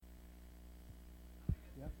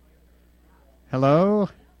Hello.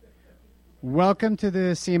 Welcome to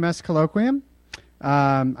the CMS Colloquium.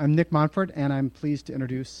 I'm Nick Montfort, and I'm pleased to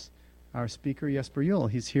introduce our speaker, Jesper Juul.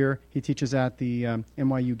 He's here. He teaches at the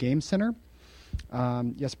NYU Game Center.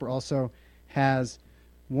 Jesper also has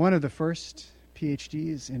one of the first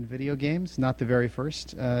PhDs in video games, not the very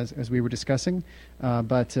first, as we were discussing,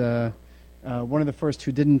 but one of the first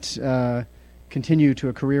who didn't continue to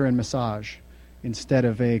a career in massage instead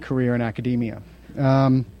of a career in academia.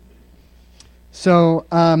 So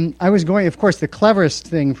I was going, of course, the cleverest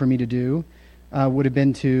thing for me to do would have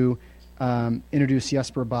been to introduce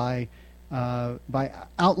Jesper by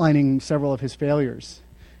outlining several of his failures.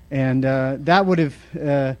 And that would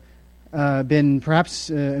have been perhaps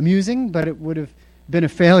amusing, but it would have been a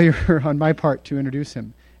failure on my part to introduce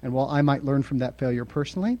him. And while I might learn from that failure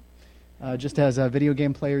personally, just as video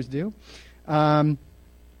game players do,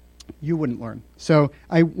 you wouldn't learn. So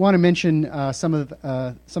I want to mention some of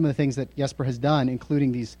the things that Jesper has done,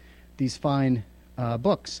 including these fine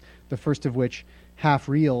books. The first of which, Half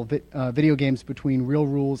Real: Video Games Between Real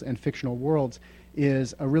Rules and Fictional Worlds,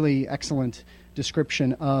 is a really excellent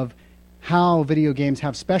description of how video games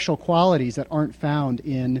have special qualities that aren't found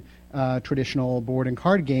in traditional board and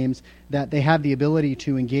card games, that they have the ability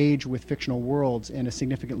to engage with fictional worlds in a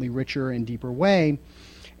significantly richer and deeper way.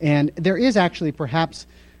 And there is actually perhaps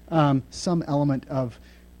some element of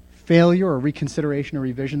failure or reconsideration or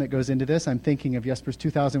revision that goes into this. I'm thinking of Jesper's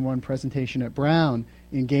 2001 presentation at Brown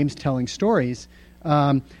in Games Telling Stories.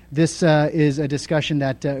 This is a discussion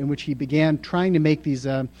that in which he began trying to make these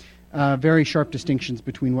very sharp distinctions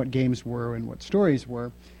between what games were and what stories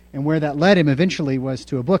were. And where that led him eventually was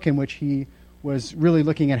to a book in which he was really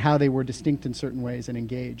looking at how they were distinct in certain ways and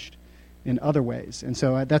engaged in other ways. And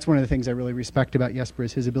so that's one of the things I really respect about Jesper,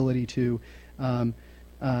 is his ability to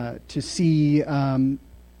see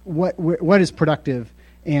what is productive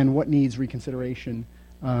and what needs reconsideration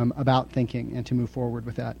about thinking, and to move forward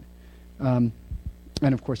with that. And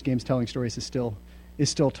of course, Games Telling Stories is still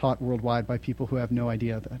taught worldwide by people who have no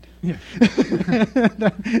idea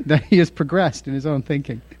that he has progressed in his own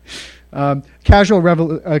thinking. Casual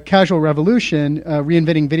Revolution: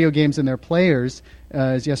 Reinventing Video Games and Their Players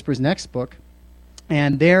is Jesper's next book,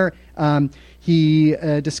 and there he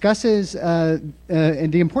discusses the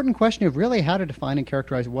important question of really how to define and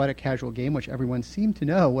characterize what a casual game, which everyone seemed to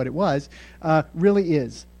know what it was, really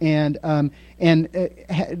is, and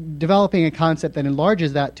developing a concept that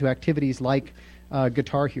enlarges that to activities like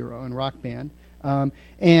Guitar Hero and Rock Band,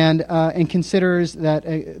 and considers that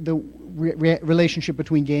the relationship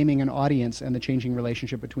between gaming and audience, and the changing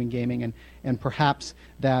relationship between gaming and perhaps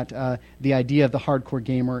that the idea of the hardcore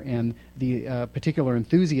gamer and the particular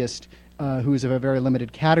enthusiast who is of a very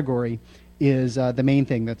limited category is the main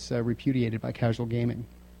thing that's repudiated by casual gaming.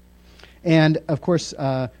 And of course,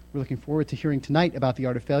 we're looking forward to hearing tonight about The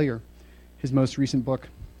Art of Failure, his most recent book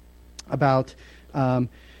about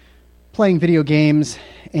playing video games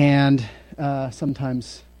and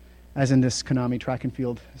sometimes, as in this Konami track and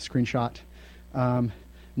field screenshot,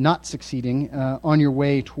 not succeeding on your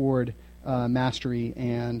way toward mastery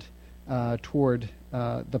and toward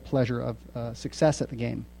the pleasure of success at the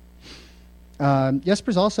game.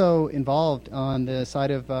 Jesper's also involved on the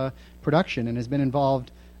side of production, and has been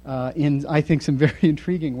involved in, I think, some very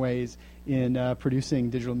intriguing ways in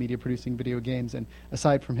producing digital media, producing video games. And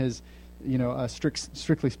aside from his,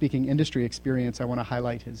 strictly speaking, industry experience, I want to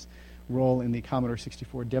highlight his role in the Commodore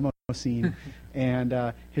 64 demo scene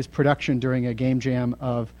and his production during a game jam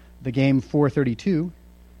of the game 432,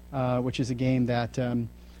 which is a game that,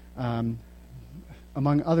 among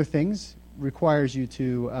other things, requires you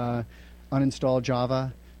to uninstall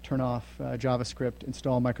Java, turn off JavaScript,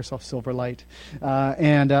 install Microsoft Silverlight,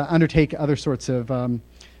 and undertake other sorts of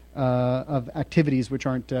activities which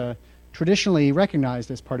aren't traditionally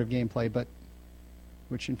recognized as part of gameplay, but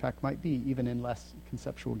which in fact might be even in less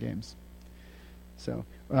conceptual games. So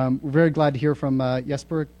we're very glad to hear from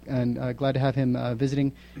Jesper, and glad to have him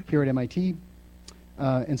visiting here at MIT.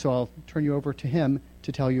 And so I'll turn you over to him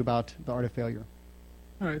to tell you about The Art of Failure.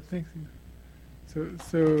 All right, thanks.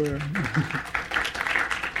 Thanks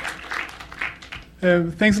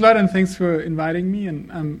a lot, and thanks for inviting me.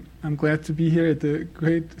 And I'm glad to be here at the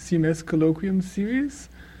great CMS Colloquium series,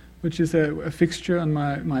 which is a fixture on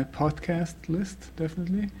my podcast list,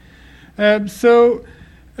 definitely. Thanks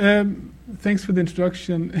for the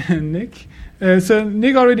introduction, Nick. So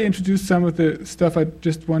Nick already introduced some of the stuff I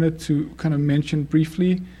just wanted to kind of mention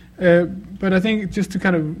briefly. But I think just to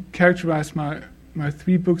kind of characterize my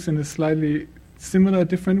three books in a slightly similar,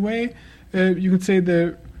 different way, you could say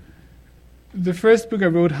the first book I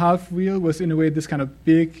wrote, Half Real, was in a way this kind of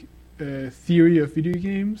big theory of video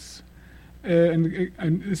games.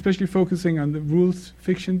 and especially focusing on the rules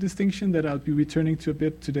fiction distinction that I'll be returning to a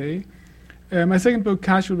bit today. My second book,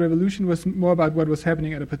 Casual Revolution, was more about what was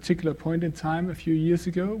happening at a particular point in time a few years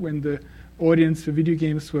ago when the audience for video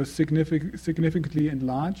games was significantly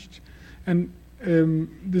enlarged. And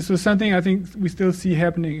this was something I think we still see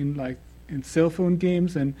happening in cell phone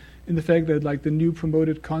games, and in the fact that the new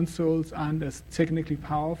promoted consoles aren't as technically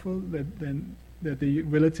powerful that they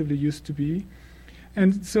relatively used to be.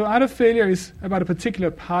 And so Art of Failure is about a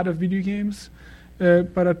particular part of video games,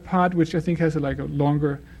 but a part which I think has a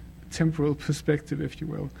longer temporal perspective, if you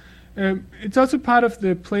will. It's also part of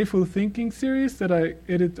the Playful Thinking series that I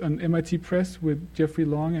edit on MIT Press with Jeffrey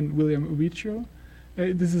Long and William Uicho.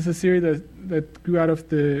 This is a series that grew out of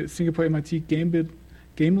the Singapore MIT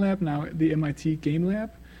Game Lab, now the MIT Game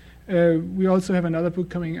Lab. We also have another book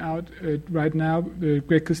coming out right now,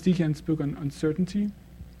 Greg Kostikian's book on uncertainty.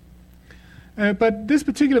 But this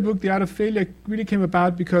particular book, The Art of Failure, really came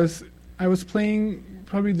about because I was playing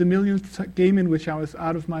probably the millionth game in which I was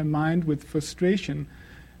out of my mind with frustration.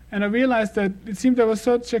 And I realized that it seemed there was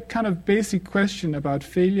such a kind of basic question about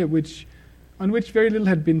failure on which very little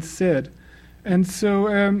had been said. And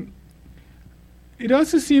so it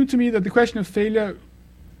also seemed to me that the question of failure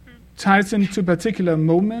ties into a particular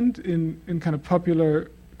moment in kind of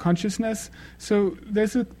popular consciousness. So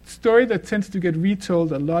there's a story that tends to get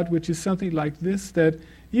retold a lot, which is something like this, that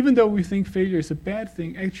even though we think failure is a bad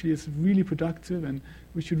thing, actually it's really productive, and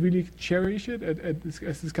we should really cherish it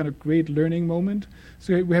as this kind of great learning moment.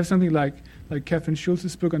 So we have something like Catherine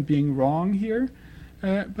Schulz's book on being wrong here,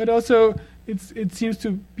 but also it seems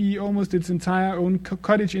to be almost its entire own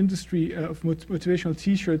cottage industry of motivational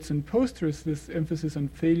T-shirts and posters, this emphasis on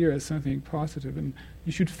failure as something positive, and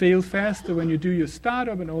you should fail faster when you do your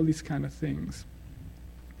startup and all these kind of things.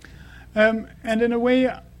 And in a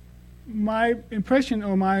way, my impression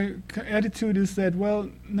or my attitude is that, well,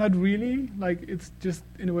 not really. It's just,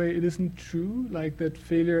 in a way, it isn't true. That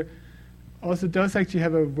failure also does actually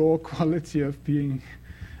have a raw quality of being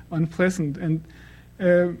unpleasant, and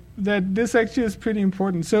that this actually is pretty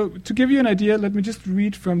important. So to give you an idea, let me just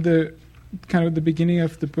read from the kind of the beginning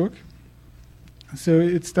of the book. So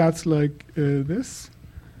it starts like this.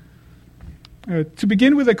 To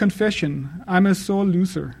begin with a confession, I'm a sore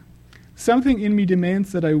loser. Something in me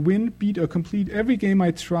demands that I win, beat, or complete every game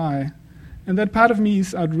I try, and that part of me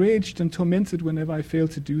is outraged and tormented whenever I fail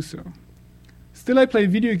to do so. Still, I play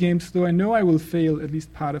video games, though I know I will fail at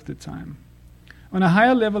least part of the time. On a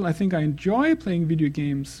higher level, I think I enjoy playing video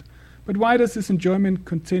games, but why does this enjoyment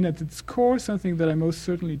contain at its core something that I most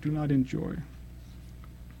certainly do not enjoy?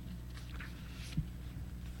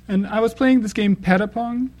 And I was playing this game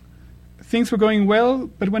Patapon. Things were going well,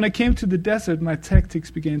 but when I came to the desert, my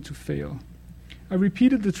tactics began to fail. I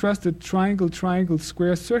repeated the trusted triangle, triangle,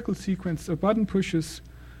 square, circle sequence of button pushes,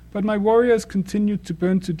 but my warriors continued to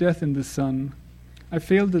burn to death in the sun. I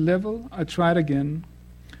failed the level. I tried again.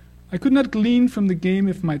 I could not glean from the game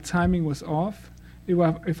if my timing was off,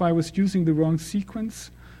 if I was using the wrong sequence,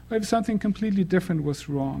 or if something completely different was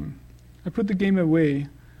wrong. I put the game away.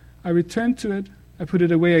 I returned to it. I put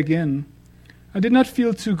it away again. I did not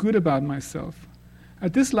feel too good about myself. I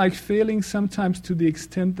dislike failing sometimes to the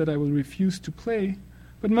extent that I will refuse to play,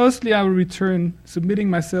 but mostly I will return, submitting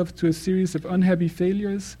myself to a series of unhappy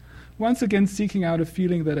failures, once again seeking out a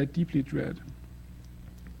feeling that I deeply dread.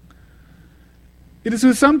 It is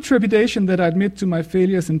with some trepidation that I admit to my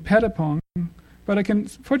failures in Patapon, but I can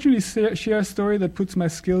fortunately share a story that puts my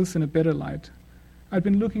skills in a better light. I'd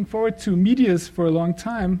been looking forward to Meteors for a long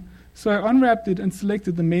time, so I unwrapped it and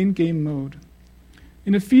selected the main game mode.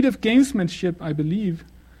 In a feat of gamesmanship, I believe,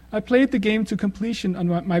 I played the game to completion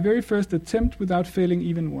on my very first attempt without failing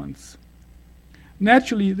even once.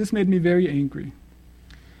 Naturally, this made me very angry.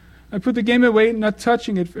 I put the game away, not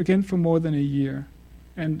touching it again for more than a year.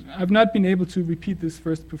 And I've not been able to repeat this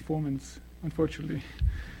first performance, unfortunately.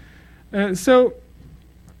 So,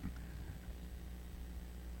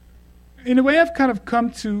 in a way, I've kind of come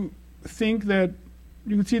to think that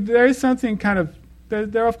you can see there is something kind of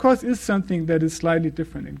there of course is something that is slightly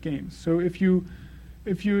different in games. So if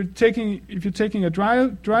you're taking a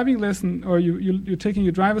driving lesson or you're taking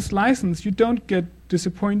your driver's license, you don't get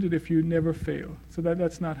disappointed if you never fail. So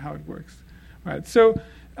that's not how it works, right? So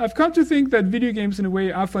I've come to think that video games in a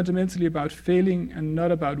way are fundamentally about failing and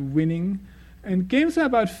not about winning. And games are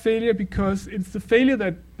about failure because it's the failure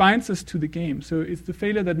that binds us to the game. So it's the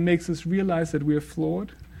failure that makes us realize that we're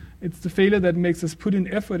flawed. It's the failure that makes us put in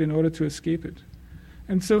effort in order to escape it.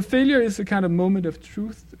 And so failure is a kind of moment of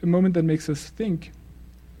truth, a moment that makes us think.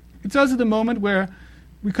 It's also the moment where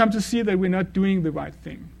we come to see that we're not doing the right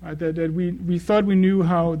thing. Right? That we thought we knew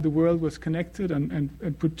how the world was connected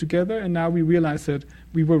and put together, and now we realize that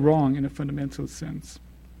we were wrong in a fundamental sense.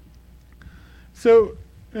 So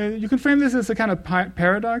you can frame this as a kind of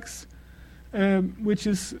paradox, which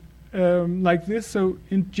is like this. So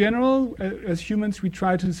in general, as humans, we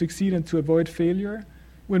try to succeed and to avoid failure.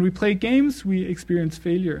 When we play games, we experience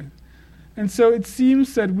failure. And so it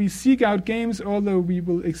seems that we seek out games, although we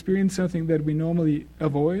will experience something that we normally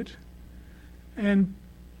avoid. And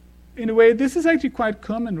in a way, this is actually quite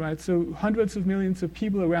common, right? So hundreds of millions of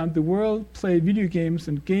people around the world play video games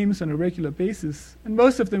and games on a regular basis, and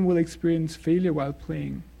most of them will experience failure while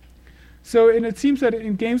playing. So and it seems that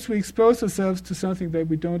in games we expose ourselves to something that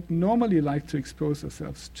we don't normally like to expose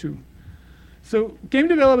ourselves to. So game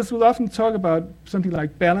developers will often talk about something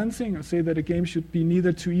like balancing, or say that a game should be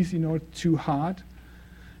neither too easy nor too hard.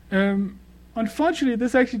 Unfortunately,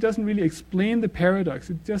 this actually doesn't really explain the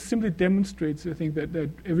paradox. It just simply demonstrates, I think, that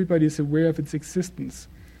everybody is aware of its existence.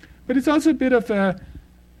 But it's also a bit of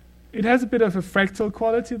it has a bit of a fractal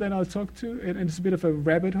quality that I'll talk to, and it's a bit of a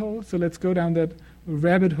rabbit hole. So let's go down that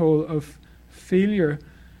rabbit hole of failure.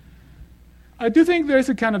 I do think there's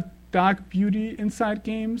a kind of dark beauty inside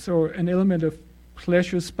games, or an element of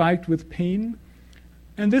pleasure spiked with pain.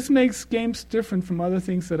 And this makes games different from other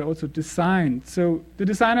things that are also designed. So the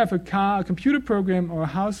designer of a car, a computer program, or a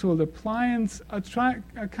household appliance are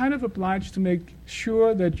kind of obliged to make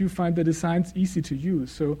sure that you find the designs easy to use.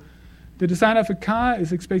 So the designer of a car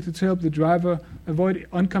is expected to help the driver avoid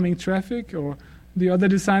oncoming traffic, or the other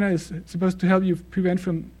designer is supposed to help you prevent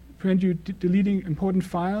you deleting important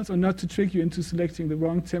files, or not to trick you into selecting the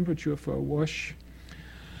wrong temperature for a wash.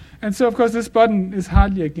 And so, of course, this button is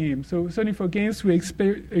hardly a game. So certainly for games, we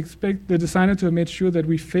expect the designer to have made sure that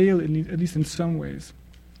we fail, at least in some ways.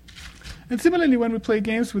 And similarly, when we play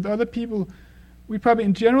games with other people, we probably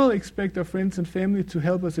in general expect our friends and family to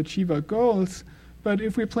help us achieve our goals. But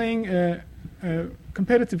if we're playing a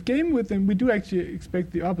competitive game with them, we do actually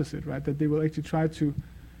expect the opposite, right? That they will actually try to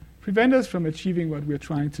prevent us from achieving what we're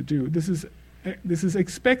trying to do. This is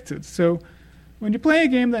expected. So when you play a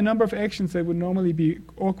game, there are a number of actions that would normally be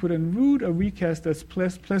awkward and rude are recast as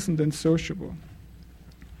pleasant and sociable.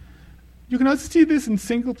 You can also see this in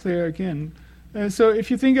single player again. So if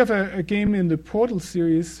you think of a game in the Portal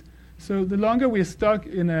series, so the longer we're stuck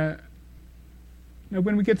in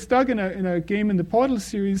when we get stuck in a game in the Portal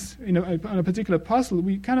series, on a particular puzzle,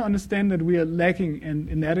 we kind of understand that we are lacking and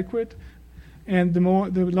inadequate. And the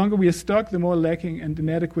longer we are stuck, the more lacking and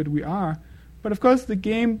inadequate we are. But of course, the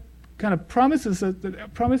game kind of promises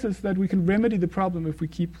that we can remedy the problem if we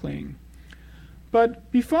keep playing. But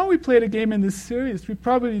before we played a game in this series, we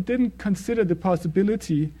probably didn't consider the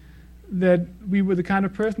possibility that we were the kind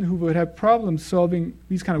of person who would have problems solving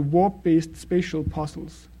these kind of warp-based spatial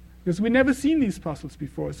puzzles. Because we'd never seen these puzzles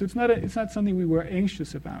before, so it's not something we were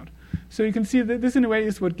anxious about. So you can see that this, in a way,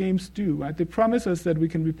 is what games do. Right? They promise us that we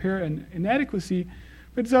can repair an inadequacy,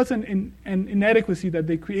 but it's also an inadequacy that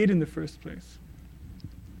they create in the first place.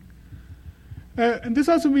 And this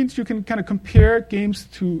also means you can kind of compare games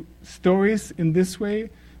to stories in this way,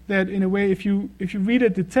 that in a way, if you read a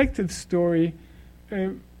detective story,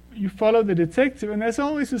 you follow the detective, and there's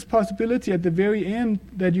always this possibility at the very end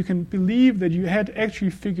that you can believe that you had actually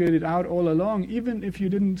figured it out all along, even if you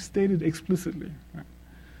didn't state it explicitly. Right?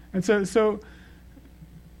 And so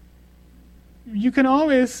you can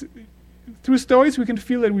always, through stories, we can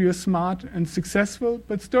feel that we are smart and successful,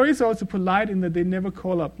 but stories are also polite in that they never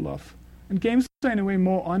call up bluff. And games are in a way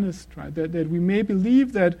more honest, right? That we may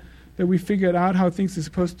believe that we figured out how things are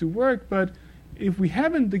supposed to work, but if we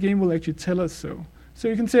haven't, the game will actually tell us so. So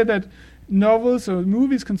you can say that novels or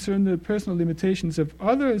movies concern the personal limitations of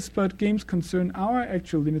others, but games concern our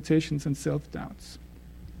actual limitations and self-doubts.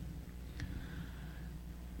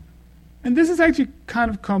 And this is actually kind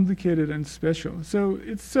of complicated and special. So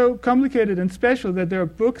it's so complicated and special that there are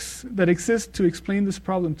books that exist to explain this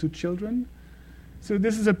problem to children. So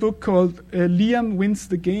this is a book called Liam Wins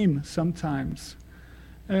the Game Sometimes.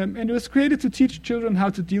 And it was created to teach children how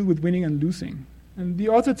to deal with winning and losing. And the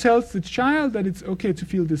author tells the child that it's okay to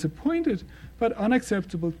feel disappointed, but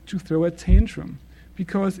unacceptable to throw a tantrum,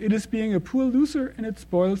 because it is being a poor loser and it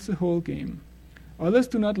spoils the whole game. Others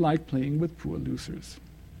do not like playing with poor losers.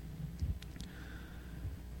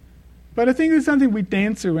 But I think it's something we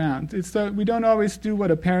dance around. It's that we don't always do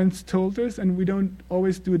what our parents told us, and we don't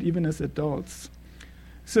always do it even as adults.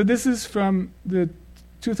 So this is from the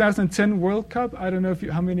 2010 World Cup. I don't know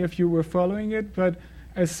how many of you were following it, but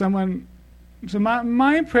as someone... So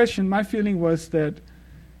my impression, my feeling was that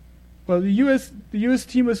well, the U.S.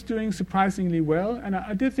 team was doing surprisingly well, and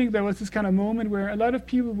I did think there was this kind of moment where a lot of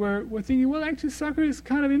people were thinking, well, actually, soccer is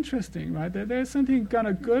kind of interesting, right? There's something kind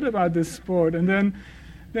of good about this sport, and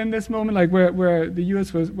then this moment like where the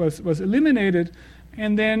U.S. was eliminated,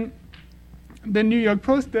 and then the New York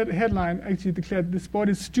Post, that headline actually declared the sport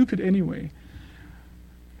is stupid anyway.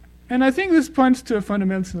 And I think this points to a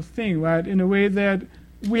fundamental thing, right? In a way that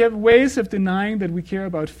we have ways of denying that we care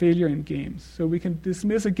about failure in games. So we can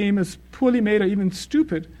dismiss a game as poorly made or even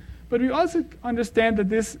stupid, but we also understand that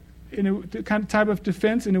this the kind of type of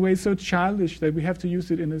defense in a way is so childish that we have to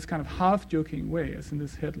use it in this kind of half-joking way, as in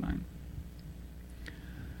this headline.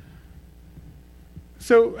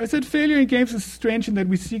 So I said failure in games is strange in that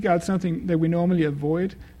we seek out something that we normally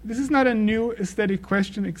avoid. This is not a new aesthetic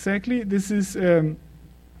question exactly. This is,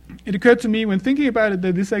 it occurred to me when thinking about it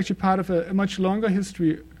that this is actually part of a much longer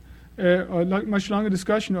history or much longer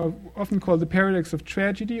discussion of often called the paradox of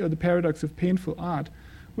tragedy or the paradox of painful art,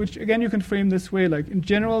 which again you can frame this way, like in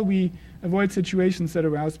general we avoid situations that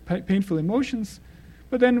arouse painful emotions,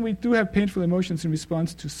 but then we do have painful emotions in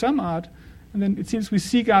response to some art, and then it seems we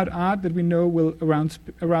seek out art that we know will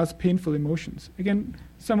arouse painful emotions. Again,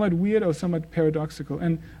 somewhat weird or somewhat paradoxical.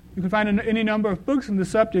 And you can find any number of books on the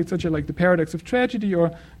subject, such as like The Paradox of Tragedy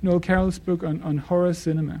or Noel Carroll's book on horror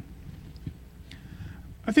cinema.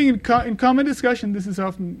 I think in common discussion, this is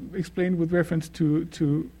often explained with reference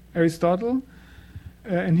to Aristotle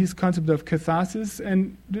and his concept of catharsis.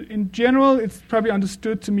 And in general, it's probably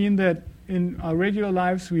understood to mean that in our regular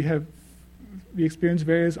lives we experience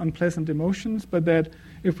various unpleasant emotions, but that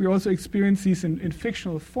if we also experience these in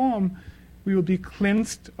fictional form, we will be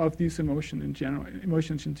cleansed of these emotions in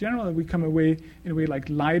general, and we come away in a way like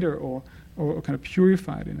lighter or kind of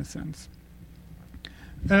purified in a sense.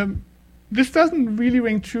 This doesn't really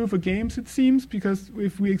ring true for games, it seems, because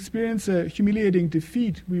if we experience a humiliating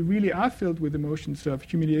defeat, we really are filled with emotions of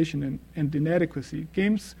humiliation and inadequacy.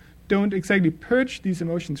 Games don't exactly purge these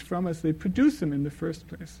emotions from us, they produce them in the first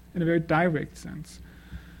place, in a very direct sense.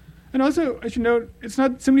 And also, as you know, it's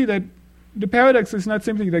not simply that the paradox is not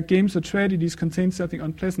simply that games or tragedies contain something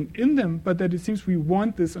unpleasant in them, but that it seems we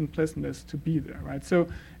want this unpleasantness to be there, right? So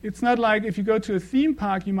it's not like if you go to a theme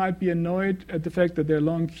park, you might be annoyed at the fact that there are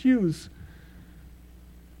long queues,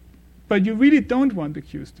 but you really don't want the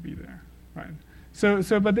queues to be there,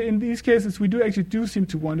 right? But in these cases, we do seem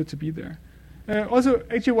to want it to be there. Also,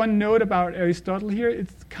 actually, one note about Aristotle here,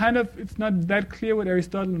 it's not that clear what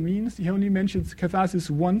Aristotle means. He only mentions catharsis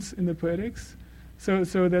once in the Poetics.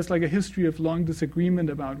 So there's like a history of long disagreement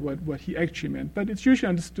about what he actually meant. But it's usually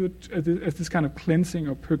understood as this kind of cleansing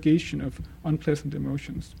or purgation of unpleasant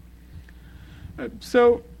emotions.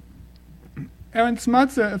 So Aaron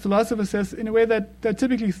Smuts, a philosopher, says in a way that there are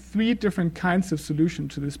typically three different kinds of solution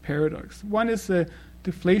to this paradox. One is the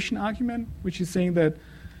deflation argument, which is saying that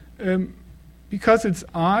because it's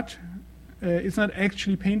art, it's not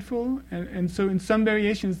actually painful. And so in some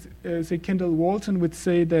variations, say Kendall Walton would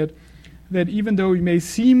say that even though we may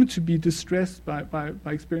seem to be distressed by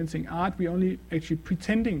experiencing art, we're only actually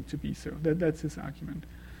pretending to be so. That's his argument.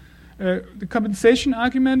 The compensation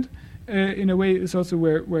argument, in a way, is also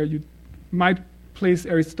where you might place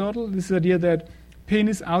Aristotle. This idea that pain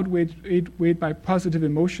is outweighed by positive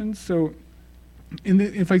emotions. So,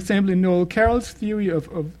 for example, in Noel Carroll's theory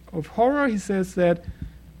of horror, he says that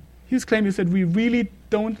his claim is that we really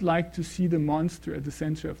don't like to see the monster at the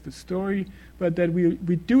center of the story, but that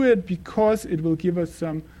we do it because it will give us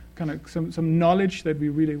some knowledge that we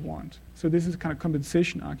really want. So this is a kind of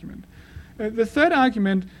compensation argument. The third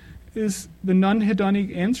argument is the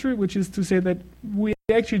non-hedonic answer, which is to say that we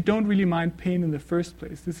actually don't really mind pain in the first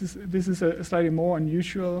place. This is a slightly more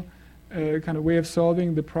unusual kind of way of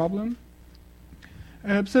solving the problem.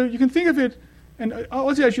 So you can think of it. And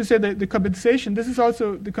also, I should say that the compensation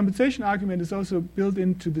argument is also built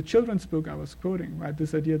into the children's book I was quoting, right?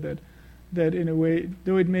 This idea that in a way,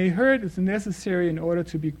 though it may hurt, it's necessary in order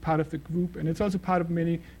to be part of the group. And it's also part of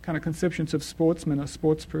many kind of conceptions of sportsman or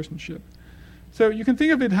sportspersonship. So you can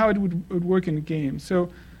think of it how it would work in a game. So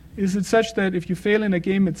is it such that if you fail in a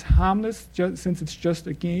game, it's harmless since it's just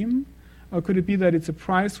a game? Or could it be that it's a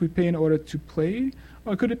price we pay in order to play?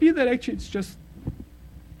 Or could it be that actually it's just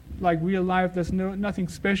like real life, there's nothing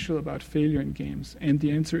special about failure in games? And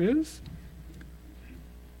the answer is?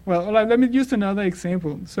 Well, let me use another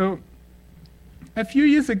example. So a few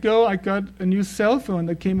years ago, I got a new cell phone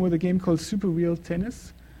that came with a game called Super Real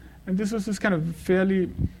Tennis. And this was this kind of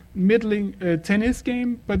fairly middling tennis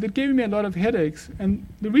game, but it gave me a lot of headaches. And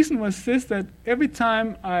the reason was this, that every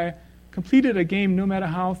time I completed a game, no matter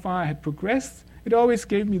how far I had progressed, it always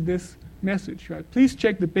gave me this message, right? Please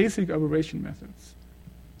check the basic operation methods.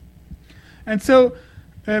 And so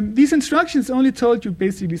these instructions only told you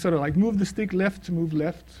basically sort of like move the stick left to move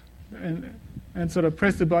left, and sort of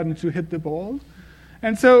press the button to hit the ball.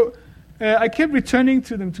 And so I kept returning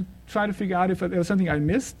to them to try to figure out if there was something I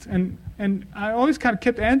missed. And I always kind of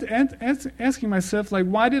kept asking myself, like,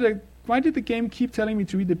 why did the game keep telling me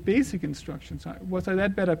to read the basic instructions? Was I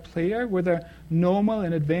that better player? Were there normal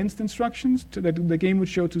and advanced instructions that the game would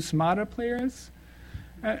show to smarter players?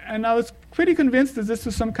 And I was pretty convinced that this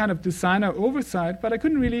was some kind of designer oversight, but I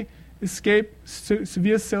couldn't really escape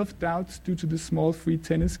severe self-doubts due to the small free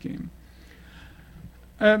tennis game.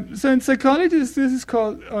 So in psychology, this is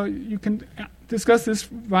called, you can discuss this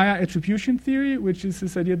via attribution theory, which is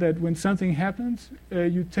this idea that when something happens,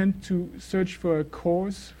 you tend to search for a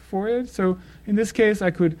cause for it. So in this case,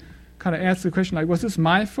 I could kind of ask the question, like, was this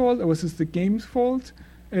my fault or was this the game's fault?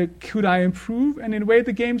 Could I improve? And in a way,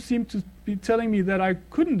 the game seemed to be telling me that I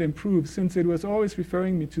couldn't improve since it was always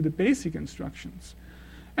referring me to the basic instructions.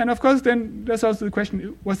 And of course, then there's also the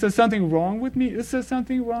question, was there something wrong with me? Is there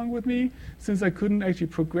something wrong with me since I couldn't actually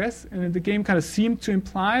progress? And the game kind of seemed to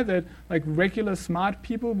imply that like regular smart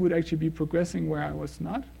people would actually be progressing where I was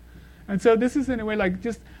not. And so this is in a way like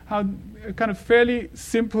just how a kind of fairly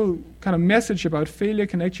simple kind of message about failure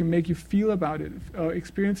can actually make you feel about it or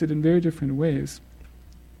experience it in very different ways.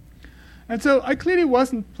 And so I clearly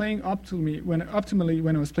wasn't playing optimally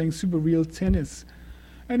when I was playing super real tennis.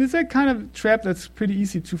 And it's that kind of trap that's pretty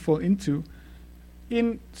easy to fall into.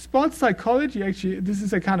 In sports psychology, actually, this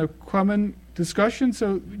is a kind of common discussion.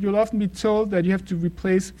 So you'll often be told that you have to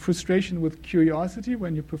replace frustration with curiosity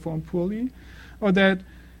when you perform poorly, or that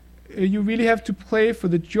you really have to play for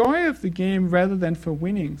the joy of the game rather than for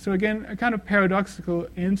winning. So again, a kind of paradoxical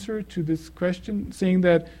answer to this question, saying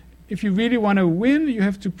that if you really want to win, you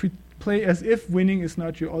have to play as if winning is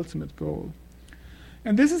not your ultimate goal.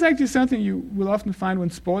 And this is actually something you will often find when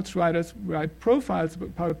sports writers write profiles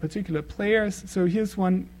about particular players. So here's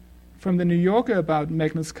one from the New Yorker about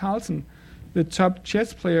Magnus Carlsen, the top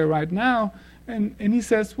chess player right now. And he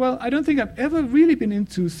says, well, I don't think I've ever really been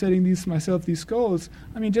into setting myself these goals.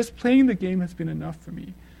 I mean, just playing the game has been enough for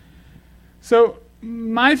me. So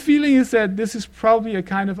my feeling is that this is probably a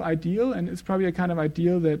kind of ideal, and it's probably a kind of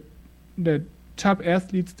ideal that top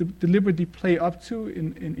athletes deliberately play up to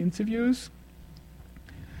in interviews.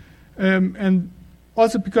 And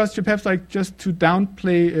also because you perhaps like just to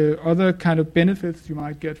downplay other kind of benefits you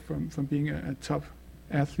might get from being a top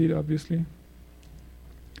athlete, obviously.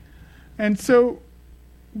 And so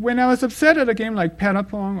when I was upset at a game like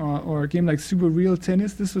Patapong or a game like Super Real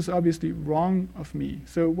Tennis, this was obviously wrong of me.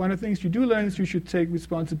 So one of the things you do learn is you should take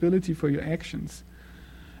responsibility for your actions.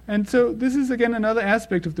 And so this is, again, another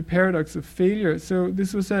aspect of the paradox of failure. So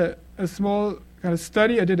this was a small kind of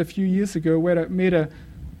study I did a few years ago where I made a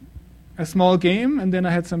small game, and then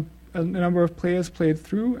I had a number of players play it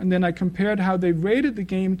through, and then I compared how they rated the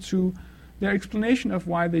game to their explanation of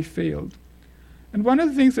why they failed. And one of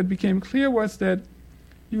the things that became clear was that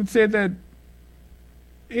you would say that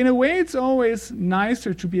in a way it's always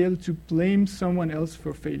nicer to be able to blame someone else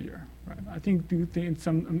for failure. Right? I think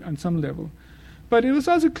on some level. But it was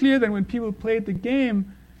also clear that when people played the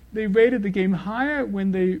game, they rated the game higher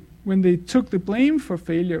when they took the blame for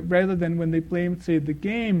failure rather than when they blamed, say, the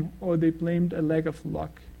game or they blamed a lack of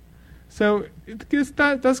luck. So it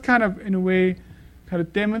does kind of, in a way, kind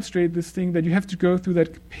of demonstrate this thing that you have to go through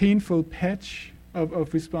that painful patch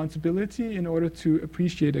of responsibility in order to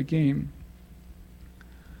appreciate a game.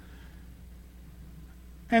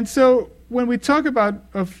 And so when we talk about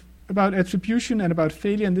attribution and about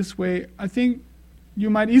failure in this way, I think you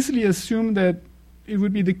might easily assume that it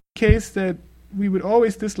would be the case that we would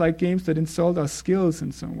always dislike games that insult our skills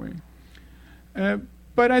in some way.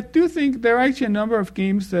 But I do think there are actually a number of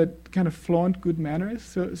games that kind of flaunt good manners.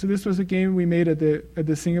 So this was a game we made at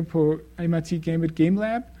the Singapore MIT Game at Game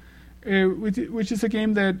Lab, which is a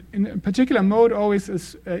game that in a particular mode always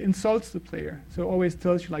insults the player. So always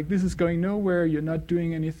tells you, like, this is going nowhere, you're not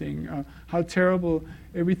doing anything, how terrible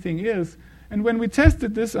everything is. And when we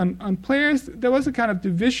tested this on players, there was a kind of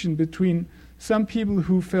division between some people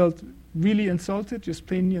who felt really insulted, just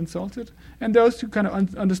plainly insulted, and those who kind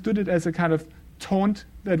of understood it as a kind of taunt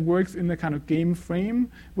that works in the kind of game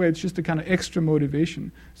frame, where it's just a kind of extra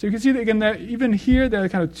motivation. So you can see that, again, that even here there are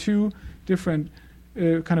kind of two different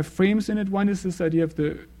kind of frames in it. One is this idea of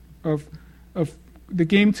the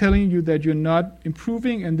game telling you that you're not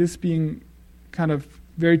improving, and this being kind of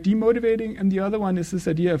very demotivating, and the other one is this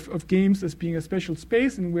idea of games as being a special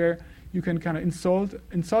space and where you can kind of insult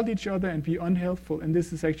each other and be unhelpful, and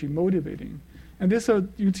this is actually motivating. And this, so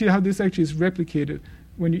you can see how this actually is replicated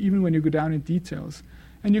even when you go down in details.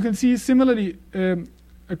 And you can see similarly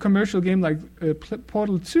a commercial game like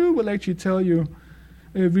Portal 2 will actually tell you,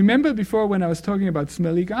 remember before when I was talking about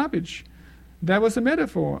smelly garbage? That was a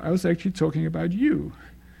metaphor. I was actually talking about you.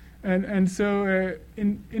 And so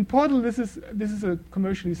in Portal, this is a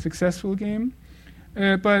commercially successful game,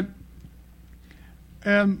 but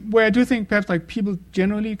where I do think perhaps like people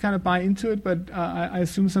generally kind of buy into it, but I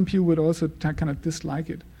assume some people would also kind of dislike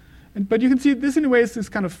it. But you can see this in a way is this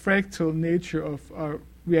kind of fractal nature of our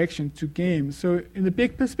reaction to games. So in the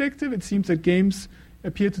big perspective, it seems that games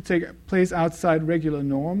appear to take place outside regular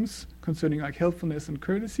norms concerning like helpfulness and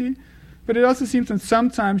courtesy. But it also seems that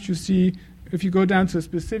sometimes you see, if you go down to a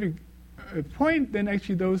specific point, then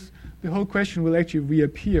actually the whole question will actually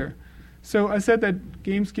reappear. So I said that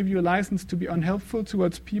games give you a license to be unhelpful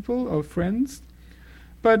towards people or friends.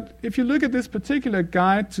 But if you look at this particular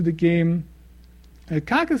guide to the game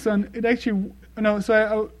Carcassonne, it actually,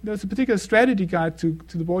 there's a particular strategy guide to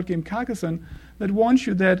the board game Carcassonne that warns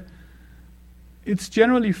you that it's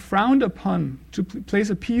generally frowned upon to place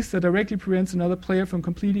a piece that directly prevents another player from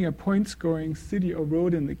completing a point-scoring city or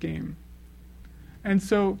road in the game. And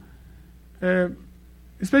so,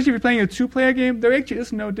 especially if you're playing a two-player game, there actually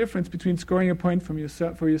is no difference between scoring a point for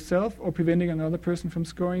yourself or preventing another person from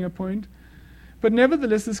scoring a point. But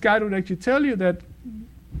nevertheless, this guide would actually tell you that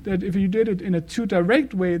if you did it in a too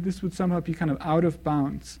direct way, this would somehow be kind of out of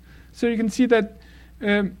bounds. So you can see that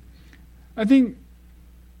I think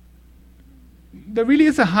there really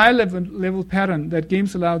is a high-level pattern that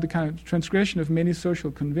games allow the kind of transgression of many social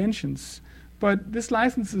conventions. But this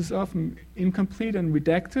license is often incomplete and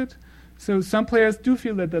redacted. So some players do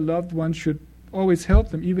feel that their loved ones should always help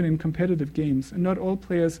them, even in competitive games. And not all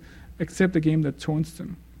players accept a game that taunts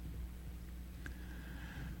them.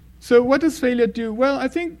 So what does failure do? Well, I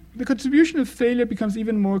think the contribution of failure becomes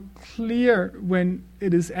even more clear when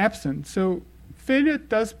it is absent. So failure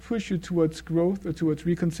does push you towards growth or towards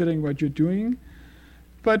reconsidering what you're doing.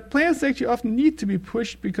 But players actually often need to be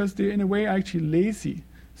pushed because they're in a way actually lazy.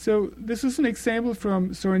 So this is an example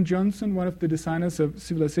from Soren Johnson, one of the designers of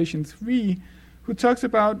Civilization 3, who talks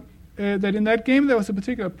about that in that game there was a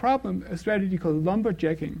particular problem, a strategy called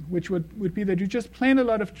lumberjacking, which would be that you just plant a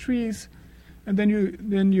lot of trees and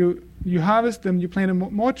then you harvest them, you plant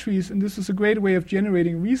more trees, and this is a great way of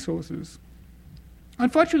generating resources.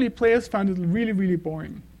 Unfortunately, players found it really, really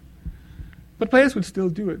boring. But players would still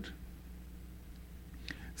do it.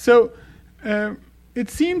 So it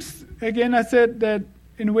seems, again, I said that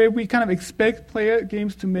in a way we kind of expect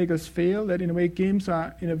games to make us fail, that in a way games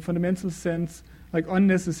are, in a fundamental sense, like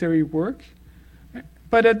unnecessary work.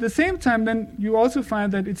 But at the same time, then you also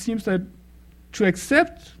find that it seems that to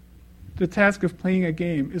accept the task of playing a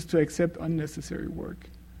game is to accept unnecessary work.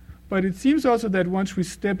 But it seems also that once we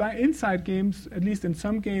step inside games, at least in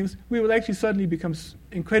some games, we will actually suddenly become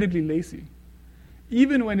incredibly lazy,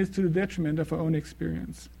 even when it's to the detriment of our own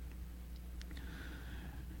experience.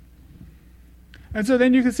 And so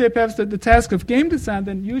then you can say perhaps that the task of game design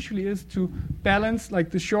then usually is to balance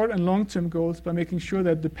like the short and long-term goals by making sure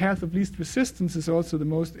that the path of least resistance is also the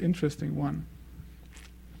most interesting one.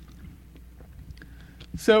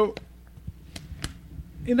 So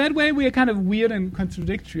in that way, we are kind of weird and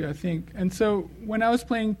contradictory, I think. And so when I was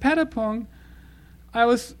playing Patapon, I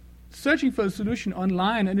was searching for a solution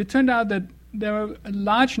online, and it turned out that there were a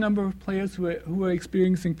large number of players who were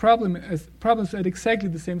experiencing problems at exactly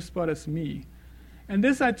the same spot as me. And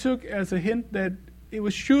this I took as a hint that it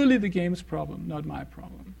was surely the game's problem, not my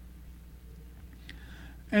problem.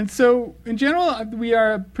 And so, in general, we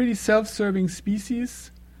are a pretty self-serving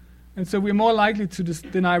species, and so we're more likely to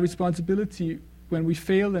deny responsibility when we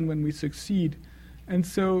fail than when we succeed. And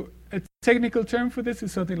so a technical term for this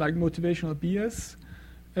is something like motivational bias,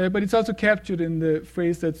 but it's also captured in the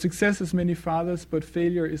phrase that success has many fathers, but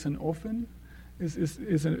failure is an orphan,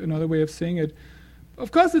 is another way of saying it.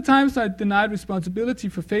 Of course, the times I denied responsibility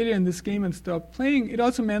for failure in this game and stopped playing, it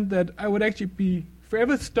also meant that I would actually be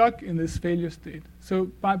forever stuck in this failure state. So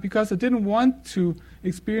because I didn't want to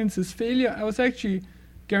experience this failure, I was actually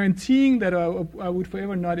guaranteeing that I would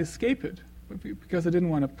forever not escape it, because I didn't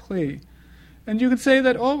want to play. And you could say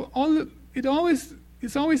that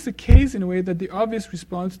it's always the case in a way that the obvious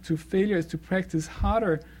response to failure is to practice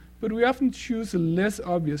harder, but we often choose a less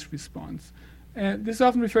obvious response. This is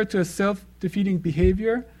often referred to as self-defeating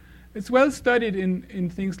behavior. It's well studied in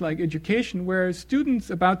things like education, where students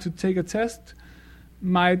about to take a test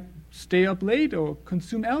might stay up late or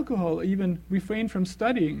consume alcohol, or even refrain from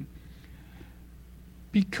studying.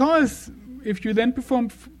 Because if you then perform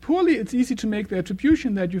poorly, it's easy to make the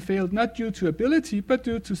attribution that you failed not due to ability, but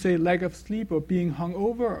due to, say, lack of sleep or being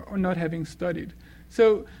hungover or not having studied.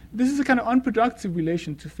 So this is a kind of unproductive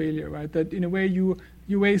relation to failure, right? That in a way you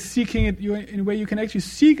seeking it, in a way you can actually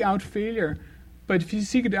seek out failure, but if you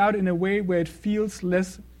seek it out in a way where it feels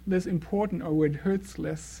less important or where it hurts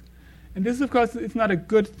less. And this, of course, it's not a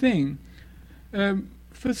good thing.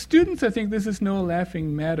 For students, I think this is no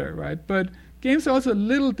laughing matter, right? But games are also a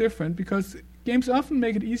little different because games often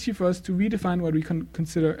make it easy for us to redefine what we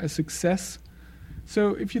consider a success.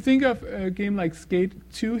 So if you think of a game like Skate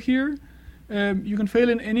 2 here, you can fail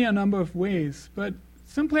in any number of ways. But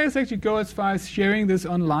some players actually go as far as sharing this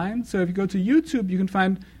online. So if you go to YouTube, you can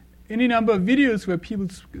find any number of videos where people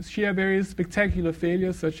share various spectacular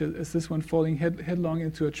failures, such as this one falling headlong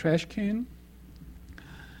into a trash can.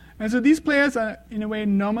 And so these players are, in a way,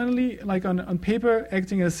 nominally, like on paper,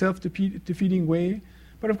 acting in a self-defeating way.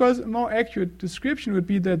 But of course, a more accurate description would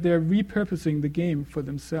be that they're repurposing the game for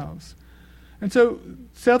themselves. And so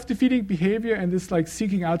self-defeating behavior and this like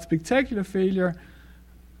seeking out spectacular failure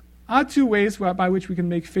are two ways by which we can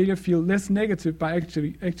make failure feel less negative by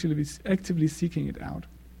actively seeking it out.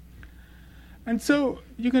 And so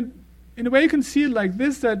you can, in a way, you can see it like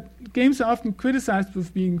this, that games are often criticized for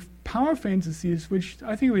being power fantasies, which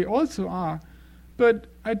I think they also are. But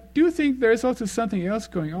I do think there is also something else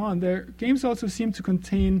going on. Games also seem to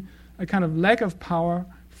contain a kind of lack of power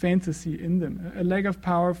fantasy in them, a lack of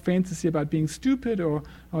power fantasy about being stupid or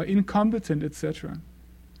incompetent, etc.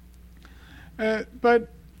 But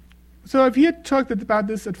so I've here talked about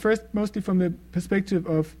this at first mostly from the perspective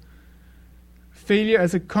of failure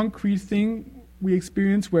as a concrete thing we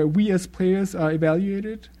experience where we as players are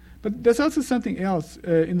evaluated. But there's also something else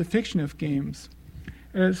in the fiction of games.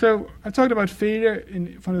 So I talked about failure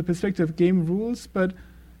from the perspective of game rules, but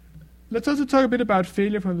let's also talk a bit about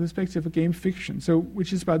failure from the perspective of game fiction,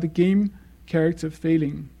 which is about the game character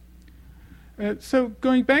failing. So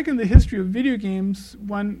going back in the history of video games,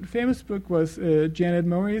 one famous book was Janet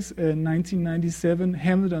Murray's 1997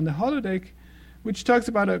 Hamlet on the Holodeck, which talks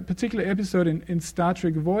about a particular episode in Star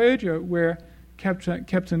Trek Voyager where Captain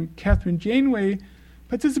Catherine Janeway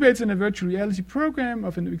participates in a virtual reality program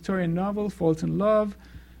of a Victorian novel, falls in love,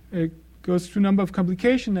 goes through a number of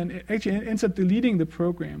complications, and actually ends up deleting the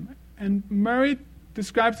program. And Murray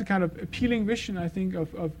describes a kind of appealing vision, I think,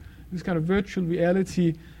 of this kind of virtual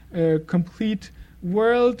reality, complete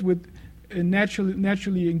world with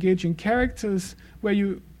naturally engaging characters where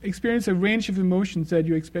you experience a range of emotions that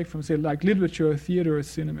you expect from, say, like literature or theater or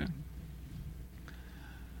cinema.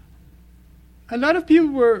 A lot of people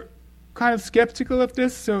were kind of skeptical of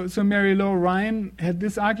this. So Mary Law Ryan had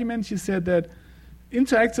this argument. She said that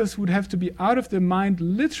interactors would have to be out of their mind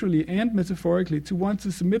literally and metaphorically to want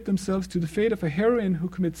to submit themselves to the fate of a heroine who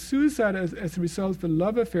commits suicide as a result of a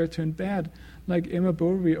love affair turned bad, like Emma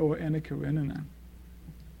Bovary or Anna Karenina.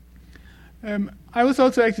 I was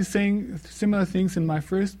also actually saying similar things in my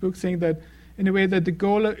first book, saying that in a way that the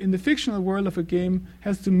goal in the fictional world of a game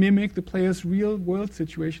has to mimic the player's real world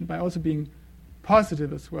situation by also being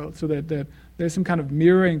positive as well, so that there's some kind of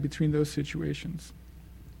mirroring between those situations.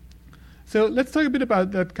 So let's talk a bit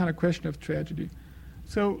about that kind of question of tragedy.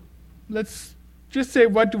 So let's just say,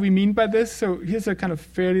 what do we mean by this? So here's a kind of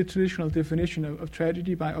fairly traditional definition of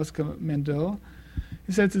tragedy by Oscar Mandel.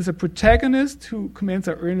 He says it's a protagonist who commands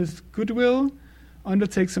our earnest goodwill,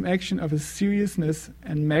 undertakes some action of some seriousness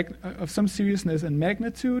and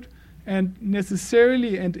magnitude, and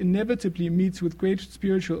necessarily and inevitably meets with great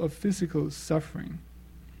spiritual or physical suffering.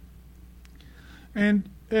 And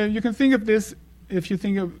you can think of this if you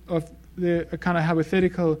think of a kind of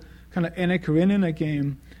hypothetical kind of Anna Karenina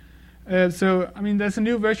game. So, I mean, there's a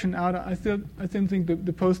new version out. I still think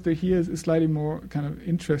the poster here is slightly more kind of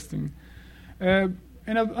interesting.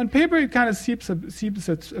 And on paper, it kind of seems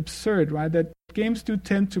absurd, right? That games do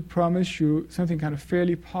tend to promise you something kind of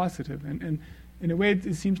fairly positive. And in a way,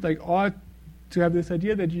 it seems like odd to have this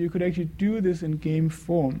idea that you could actually do this in game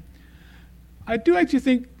form. I do actually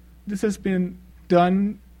think this has been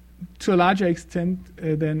done to a larger extent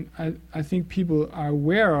than I think people are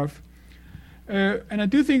aware of. And I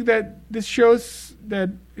do think that this shows that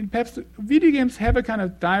perhaps video games have a kind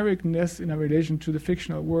of directness in a relation to the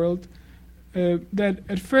fictional world that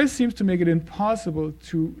at first seems to make it impossible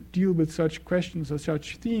to deal with such questions or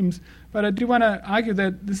such themes. But I do want to argue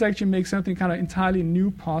that this actually makes something kind of entirely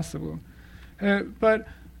new possible. But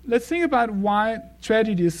let's think about why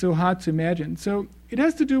tragedy is so hard to imagine. So it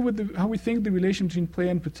has to do with how we think the relation between player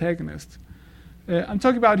and protagonist. I'm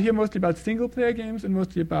talking about here mostly about single-player games and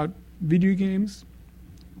mostly about video games.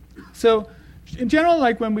 So in general,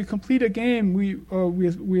 like when we complete a game, we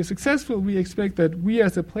are successful, we expect that we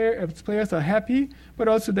as players are happy, but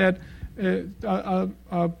also that our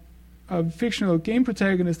fictional game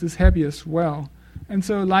protagonist is happy as well. And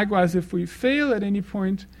so likewise, if we fail at any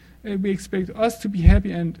point, we expect us to be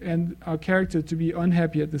happy and our character to be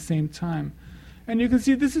unhappy at the same time. And you can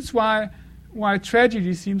see this is why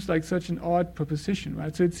tragedy seems like such an odd proposition,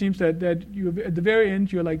 right? So it seems that you, at the very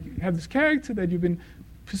end, you have this character that you've been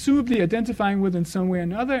presumably identifying with in some way or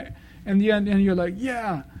another, and you're like,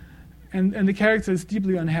 yeah, and the character is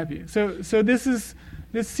deeply unhappy. So this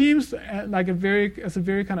seems like a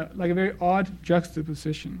very odd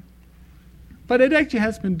juxtaposition, but it actually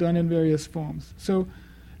has been done in various forms. So,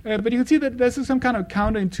 but you can see that there's some kind of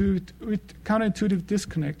counterintuitive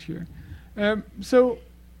disconnect here. So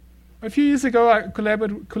a few years ago, I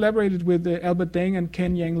collaborated with Albert Deng and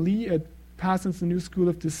Ken Yang Lee at Parsons New School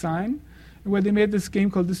of Design, where they made this game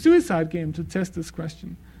called the Suicide Game to test this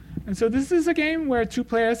question. And so this is a game where two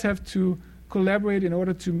players have to collaborate in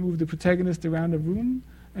order to move the protagonist around a room,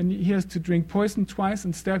 and he has to drink poison twice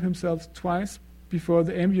and stab himself twice before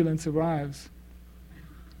the ambulance arrives.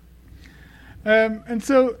 And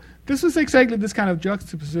so this was exactly this kind of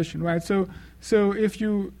juxtaposition, right? So if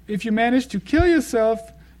you manage to kill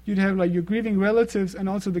yourself, you'd have like your grieving relatives and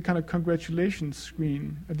also the kind of congratulations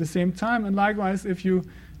screen at the same time. And likewise, if you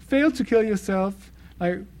fail to kill yourself,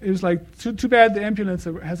 like it was like too bad the ambulance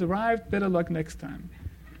has arrived. Better luck next time.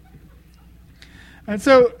 And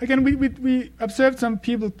so again, we observed some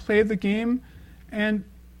people play the game, and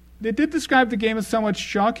they did describe the game as somewhat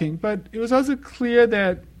shocking. But it was also clear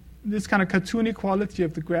that this kind of cartoony quality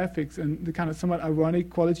of the graphics and the kind of somewhat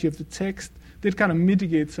ironic quality of the text did kind of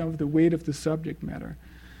mitigate some of the weight of the subject matter.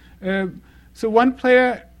 So one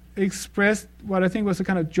player expressed what I think was a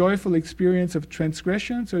kind of joyful experience of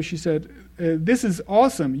transgression. So she said, "This is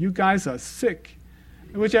awesome. You guys are sick,"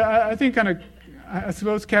 which I think kind of, I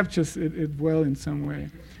suppose, captures it well in some way.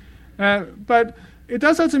 But it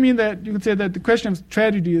does also mean that you could say that the question of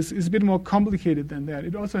tragedy is a bit more complicated than that.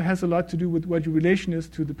 It also has a lot to do with what your relation is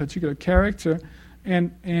to the particular character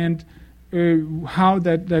and how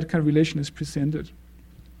that kind of relation is presented.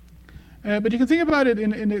 But you can think about it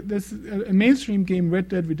in this a mainstream game, Red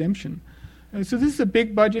Dead Redemption. So this is a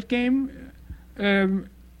big budget game,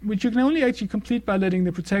 which you can only actually complete by letting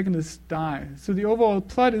the protagonist die. So the overall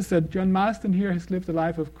plot is that John Marston here has lived a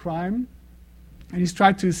life of crime, and he's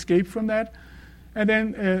tried to escape from that. And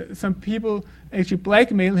then some people actually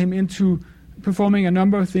blackmail him into performing a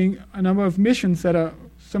number of missions that are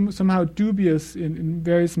somehow dubious in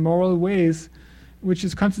various moral ways, which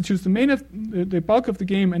constitutes the bulk of the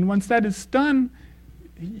game. And once that is done,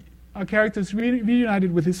 our character is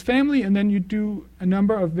reunited with his family, and then you do a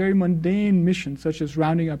number of very mundane missions, such as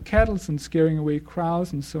rounding up cattle and scaring away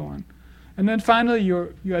crows and so on. And then finally,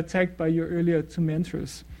 you're attacked by your earlier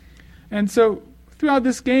tormentors. And so throughout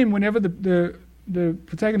this game, whenever the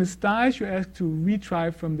protagonist dies, you're asked to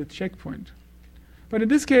retry from the checkpoint. But in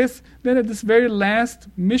this case, then at this very last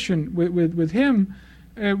mission with him,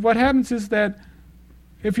 what happens is that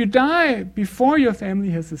if you die before your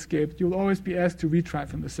family has escaped, you'll always be asked to retry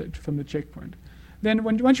from the checkpoint. Then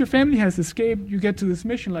once your family has escaped, you get to this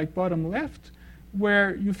mission like bottom left,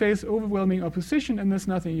 where you face overwhelming opposition and there's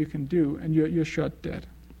nothing you can do, and you're shot dead.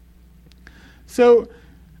 So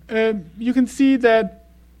you can see that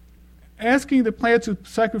asking the player to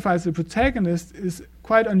sacrifice the protagonist is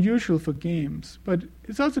quite unusual for games, but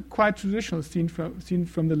it's also quite traditional seen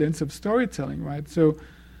from the lens of storytelling, right? So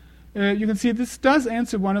you can see this does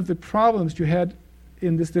answer one of the problems you had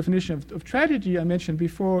in this definition of tragedy I mentioned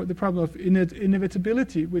before, the problem of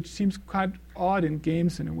inevitability, which seems quite odd in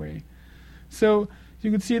games in a way. So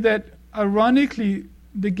you can see that ironically,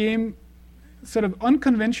 the game sort of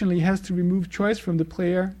unconventionally has to remove choice from the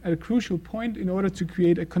player at a crucial point in order to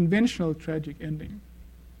create a conventional tragic ending.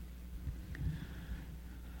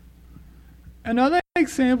 Another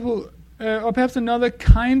example, or perhaps another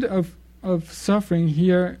kind of suffering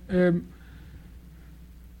here, the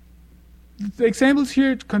examples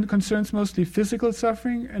here concerns mostly physical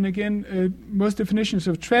suffering, and again, most definitions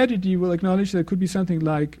of tragedy will acknowledge there could be something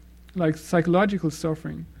like psychological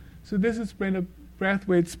suffering. So this is Brenda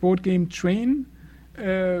Brathwaite's sport game Train,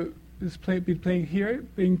 is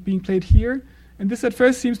being played here, and this at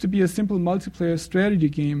first seems to be a simple multiplayer strategy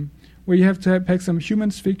game where you have to pack some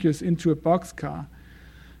human figures into a boxcar.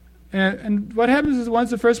 And what happens is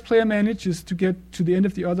once the first player manages to get to the end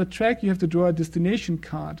of the other track, you have to draw a destination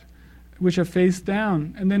card, which are face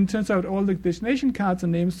down. And then it turns out all the destination cards are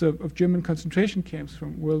names of German concentration camps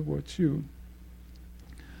from World War II.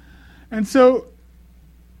 And so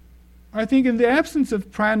I think in the absence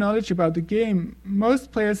of prior knowledge about the game,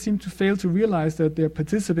 most players seem to fail to realize that they're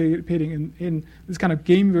participating in this kind of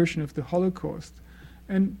game version of the Holocaust.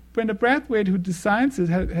 And Brenda Brathwaite, who designs it,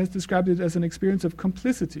 has described it as an experience of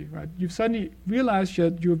complicity, right? You've suddenly realized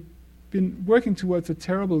that you've been working towards a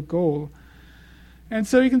terrible goal. And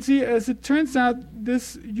so you can see, as it turns out,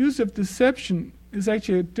 this use of deception is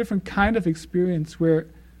actually a different kind of experience where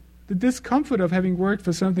the discomfort of having worked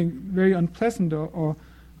for something very unpleasant or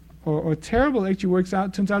terrible actually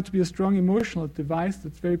turns out to be a strong emotional device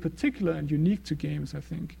that's very particular and unique to games, I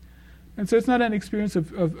think. And so it's not an experience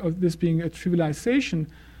of this being a trivialization,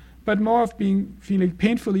 but more of feeling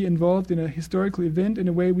painfully involved in a historical event in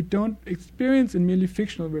a way we don't experience in merely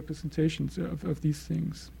fictional representations of these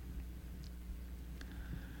things.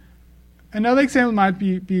 Another example might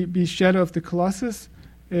be Shadow of the Colossus.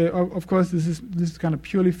 Of course, this is kind of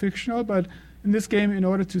purely fictional, but in this game, in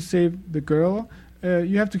order to save the girl,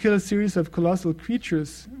 you have to kill a series of colossal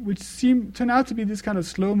creatures, which turn out to be this kind of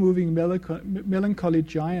slow-moving, melancholy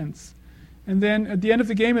giants. And then at the end of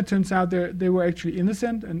the game, it turns out they were actually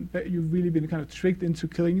innocent, and that you've really been kind of tricked into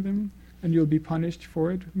killing them, and you'll be punished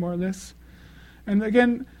for it, more or less. And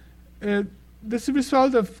again, this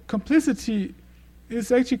result of complicity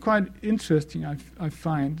is actually quite interesting, I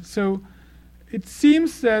find. So it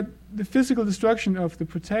seems that the physical destruction of the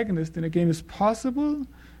protagonist in a game is possible,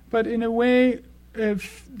 but in a way,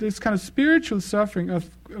 this kind of spiritual suffering of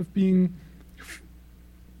being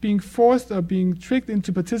forced or being tricked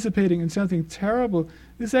into participating in something terrible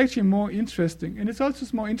is actually more interesting. And it's also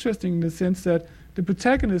more interesting in the sense that the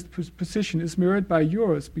protagonist's position is mirrored by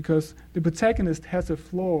yours, because the protagonist has a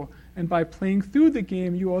flaw, and by playing through the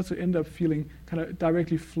game, you also end up feeling kind of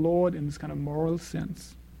directly flawed in this kind of moral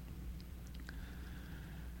sense.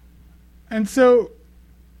 And so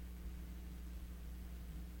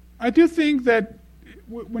I do think that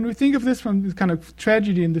when we think of this from this kind of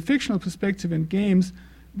tragedy in the fictional perspective in games,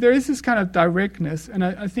 there is this kind of directness, and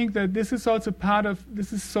I think that this is also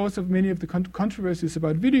source of many of the controversies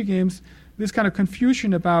about video games, this kind of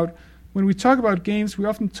confusion about when we talk about games, we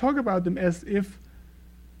often talk about them as if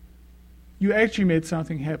you actually made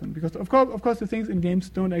something happen. Because of course the things in games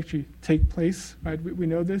don't actually take place, right? We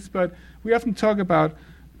know this, but we often talk about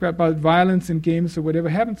violence in games or whatever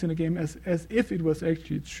happens in a game as if it was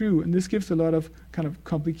actually true, and this gives a lot of kind of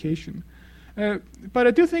complication. But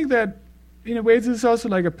I do think that in a way this is also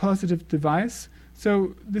like a positive device.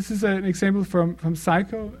 So this is an example from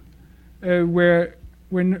Psycho, where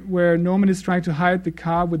Norman is trying to hide the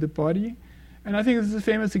car with the body. And I think this is a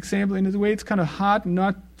famous example. In a way, it's kind of hard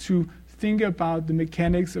not to think about the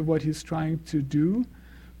mechanics of what he's trying to do.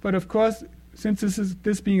 But of course, since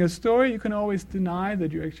this being a story, you can always deny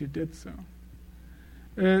that you actually did so.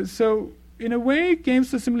 So in a way,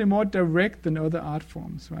 games are simply more direct than other art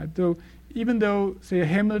forms, right? Even though, say,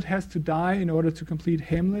 Hamlet has to die in order to complete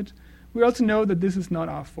Hamlet, we also know that this is not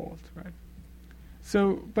our fault, right?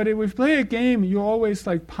 So, but if we play a game, you're always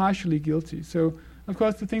like partially guilty. So, of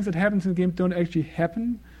course, the things that happen in the game don't actually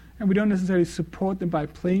happen, and we don't necessarily support them by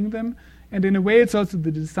playing them. And in a way, it's also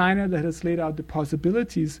the designer that has laid out the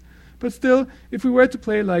possibilities. But still, if we were to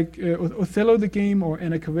play like Othello the game or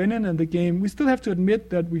Anna Karenina the game, we still have to admit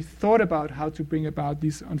that we thought about how to bring about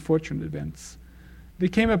these unfortunate events. They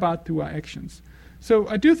came about through our actions. So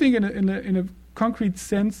I do think in a concrete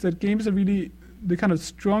sense that games are really the kind of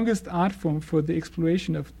strongest art form for the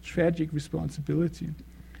exploration of tragic responsibility.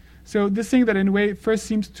 So this thing that in a way first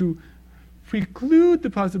seems to preclude the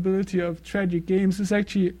possibility of tragic games is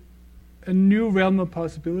actually a new realm of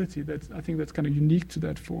possibility I think that's kind of unique to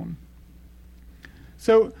that form.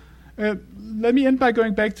 So let me end by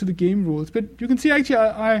going back to the game rules. But you can see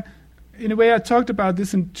actually in a way I talked about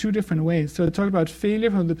this in two different ways. So I talked about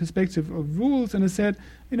failure from the perspective of rules, and I said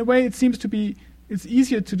in a way it seems to be it's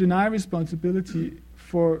easier to deny responsibility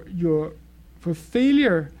for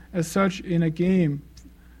failure as such in a game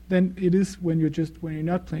than it is when you're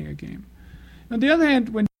not playing a game. On the other hand,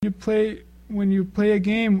 when you play a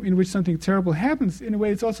game in which something terrible happens, in a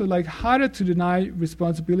way it's also like harder to deny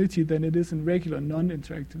responsibility than it is in regular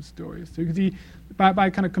non-interactive stories. So you can see by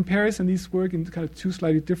kind of comparison, these work in kind of two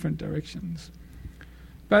slightly different directions.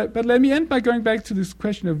 But let me end by going back to this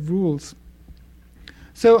question of rules.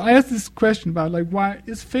 So I asked this question about like why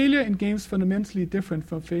is failure in games fundamentally different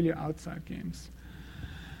from failure outside games?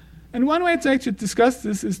 And one way to actually discuss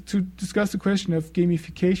this is to discuss the question of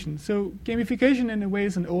gamification. So gamification in a way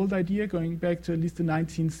is an old idea going back to at least the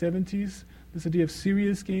 1970s, this idea of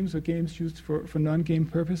serious games or games used for non-game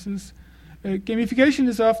purposes. Gamification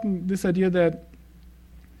is often this idea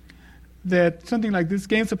that something like this,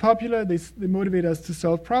 games are popular, they motivate us to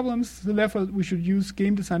solve problems, so therefore we should use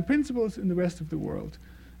game design principles in the rest of the world.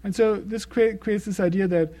 And so this creates this idea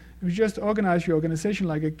that if you just organize your organization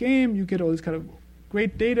like a game, you get all this kind of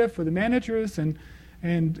great data for the managers, and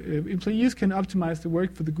and employees can optimize the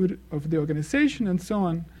work for the good of the organization and so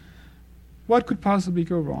on, what could possibly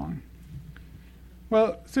go wrong?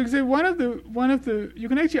 Well, so one of the you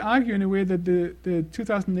can actually argue in a way that the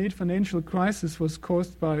 2008 financial crisis was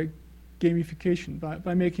caused by gamification,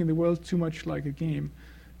 by making the world too much like a game.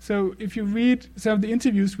 So if you read some of the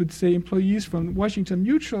interviews with, say, employees from Washington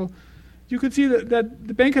Mutual, you could see that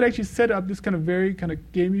the bank had actually set up this kind of very kind of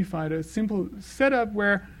gamified, a simple setup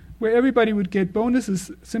where everybody would get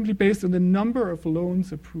bonuses simply based on the number of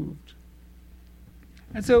loans approved.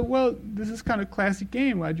 And so, well, this is kind of classic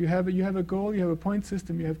game, right? You have a goal, you have a point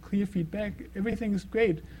system, you have clear feedback, everything is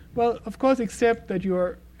great. Well, of course, except that you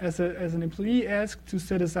are, as an employee, asked to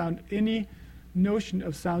set aside any notion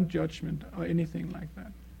of sound judgment or anything like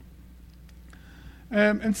that.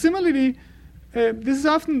 And similarly, this is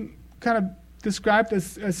often kind of described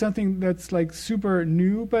as something that's like super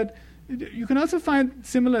new, but you can also find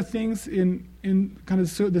similar things in kind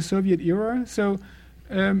of the Soviet era. So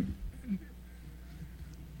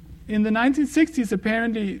in the 1960s,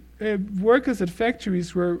 apparently, workers at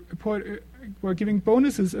factories were giving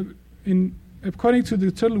bonuses according to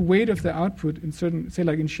the total weight of their output in certain, say,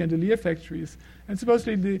 like in chandelier factories. And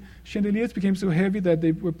supposedly the chandeliers became so heavy that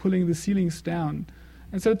they were pulling the ceilings down.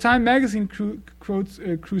 And so Time magazine quotes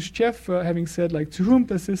Khrushchev for having said, like, "To whom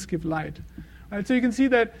does this give light?" Right, so you can see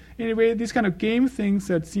that, in a way, these kind of game things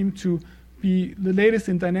that seem to be the latest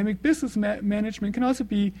in dynamic business management can also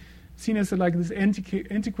be seen as like this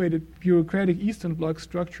antiquated bureaucratic Eastern Bloc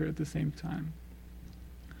structure at the same time.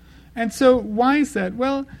 And so why is that?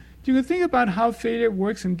 Well, you can think about how failure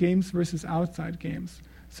works in games versus outside games.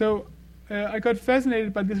 So I got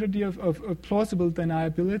fascinated by this idea of plausible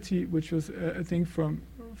deniability, which was a thing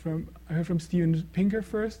I heard from Steven Pinker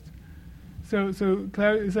first. So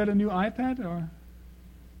Claire, is that a new iPad or?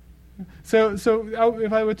 So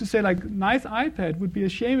if I were to say, like, nice iPad, would be a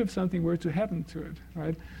shame if something were to happen to it,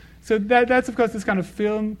 right? So that's, of course, this kind of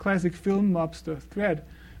classic film mobster thread.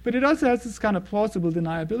 But it also has this kind of plausible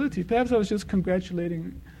deniability. Perhaps I was just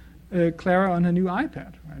congratulating Clara on her new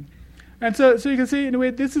iPad, right? And so you can see, in a way,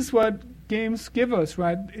 this is what games give us,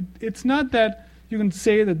 right? It's not that you can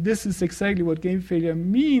say that this is exactly what game failure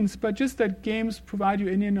means, but just that games provide you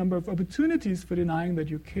any number of opportunities for denying that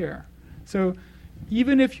you care. So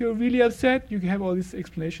even if you're really upset, you can have all these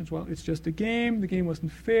explanations. Well, it's just a game. The game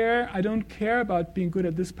wasn't fair. I don't care about being good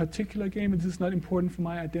at this particular game. This is not important for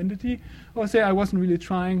my identity. Or say I wasn't really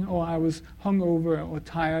trying, or I was hungover, or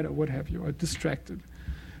tired, or what have you, or distracted.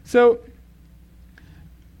 So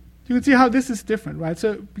you can see how this is different, right?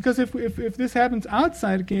 So because if this happens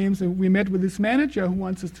outside games, and we met with this manager who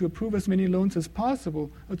wants us to approve as many loans as possible,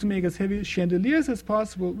 or to make as heavy chandeliers as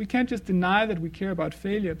possible, we can't just deny that we care about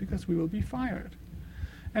failure because we will be fired.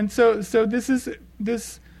 And so this is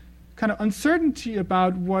this kind of uncertainty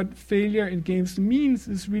about what failure in games means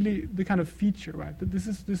is really the kind of feature, right? That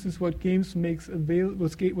this is what games makes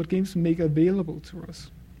what games make available to us.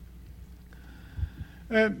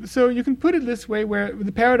 So you can put it this way, where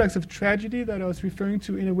the paradox of tragedy that I was referring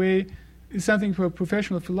to, in a way, is something for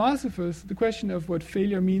professional philosophers. The question of what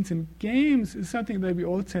failure means in games is something that we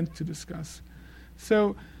all tend to discuss.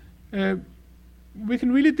 So we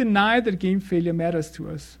can really deny that game failure matters to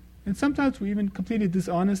us. And sometimes we're even completely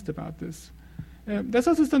dishonest about this. There's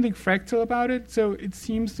also something fractal about it. So it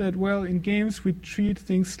seems that, well, in games we treat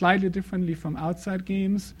things slightly differently from outside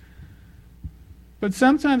games. But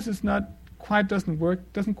sometimes it's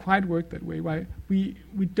doesn't quite work that way. Right? We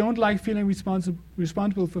don't like feeling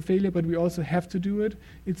responsible for failure, but we also have to do it.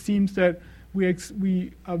 It seems that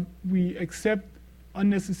we accept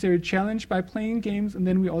unnecessary challenge by playing games, and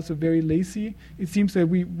then we're also very lazy. It seems that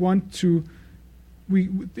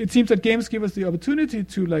it seems that games give us the opportunity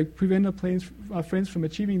to, like, prevent our friends from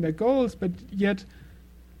achieving their goals, but yet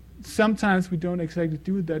sometimes we don't exactly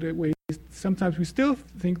do it that way. Sometimes we still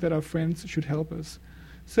think that our friends should help us.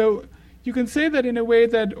 So you can say that, in a way,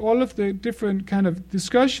 that all of the different kind of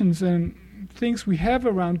discussions and things we have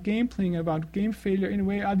around game playing, about game failure, in a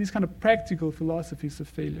way, are these kind of practical philosophies of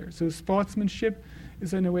failure. So sportsmanship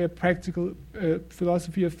is, in a way, a practical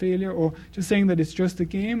philosophy of failure, or just saying that it's just a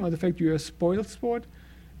game, or the fact you're a spoiled sport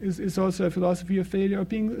is also a philosophy of failure, or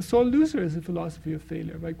being a sore loser is a philosophy of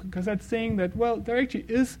failure, right? Because that's saying that, well, there actually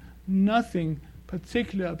is nothing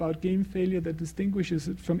particular about game failure that distinguishes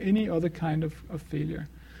it from any other kind of failure.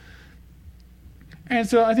 And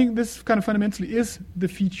so I think this kind of fundamentally is the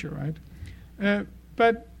feature, right?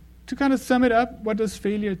 But to kind of sum it up, what does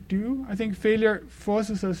failure do? I think failure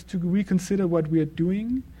forces us to reconsider what we are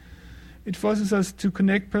doing. It forces us to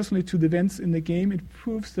connect personally to the events in the game. It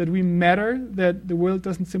proves that we matter, that the world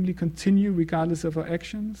doesn't simply continue regardless of our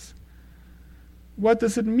actions. what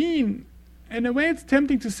does it mean? In a way, it's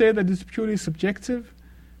tempting to say that it's purely subjective,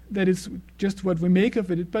 that it's just what we make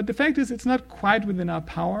of it. But the fact is, it's not quite within our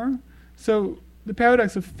power. So the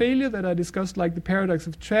paradox of failure that I discussed, like the paradox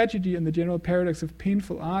of tragedy and the general paradox of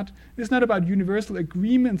painful art, is not about universal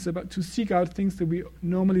agreements about to seek out things that we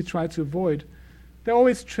normally try to avoid. There are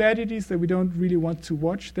always tragedies that we don't really want to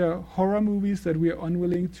watch. There are horror movies that we are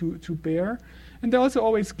unwilling to bear. And there are also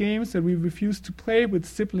always games that we refuse to play with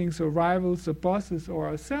siblings or rivals or bosses or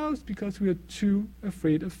ourselves because we are too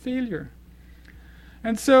afraid of failure.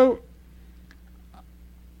 And so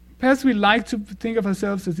perhaps we like to think of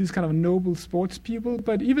ourselves as these kind of noble sports people,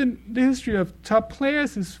 but even the history of top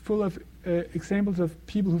players is full of examples of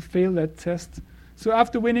people who fail that test. So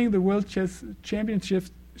after winning the World Chess Championship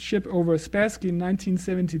over Spassky in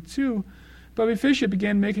 1972, Bobby Fischer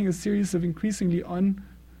began making a series of increasingly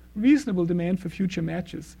unreasonable demand for future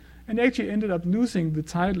matches, and actually ended up losing the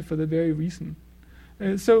title for that very reason.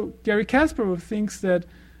 So Garry Kasparov thinks that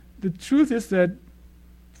the truth is that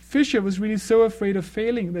Fischer was really so afraid of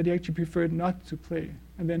failing that he actually preferred not to play.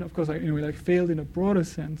 And then, of course, failed in a broader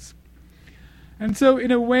sense. And so,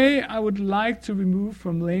 in a way, I would like to remove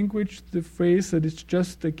from language the phrase that it's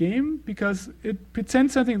just a game, because it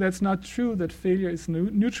pretends something that's not true, that failure is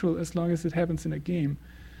neutral as long as it happens in a game.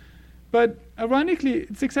 But ironically,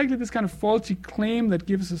 it's exactly this kind of faulty claim that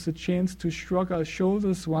gives us a chance to shrug our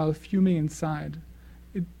shoulders while fuming inside.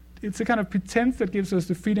 It's a kind of pretense that gives us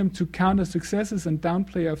the freedom to count our successes and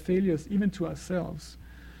downplay our failures, even to ourselves.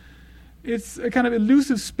 It's a kind of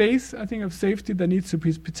elusive space, I think, of safety that needs to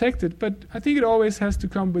be protected, but I think it always has to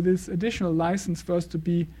come with this additional license for us to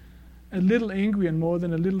be a little angry and more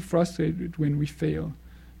than a little frustrated when we fail.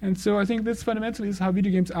 And so I think this fundamentally is how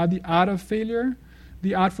video games are the art of failure,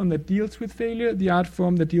 the art form that deals with failure, the art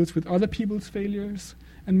form that deals with other people's failures,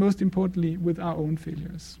 and most importantly, with our own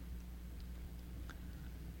failures.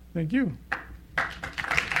 Thank you. Please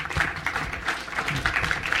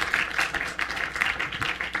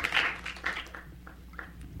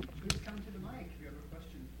come to the mic if you have a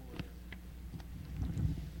question for us.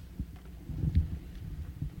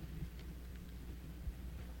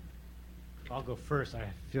 I'll go first. I have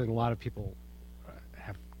a feeling a lot of people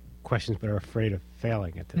have questions but are afraid of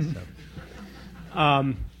failing at this.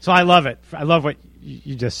 So I love it. I love what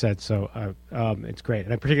you just said. So it's great.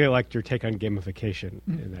 And I particularly liked your take on gamification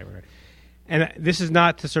in that regard. And this is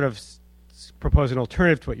not to sort of propose an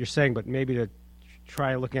alternative to what you're saying, but maybe to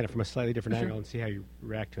try looking at it from a slightly different angle and see how you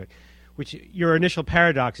react to it. Which your initial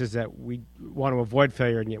paradox is that we want to avoid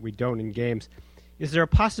failure and yet we don't in games. Is there a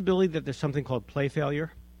possibility that there's something called play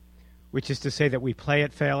failure, which is to say that we play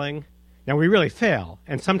at failing? Now, we really fail,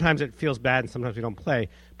 and sometimes it feels bad and sometimes we don't play,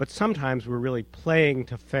 but sometimes we're really playing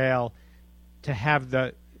to fail, to have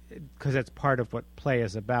the, because that's part of what play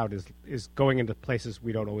is about, is going into places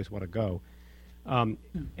we don't always want to go.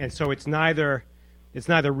 And so it's neither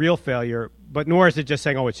real failure, but nor is it just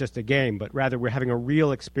saying, oh, it's just a game, but rather we're having a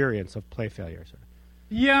real experience of play failure.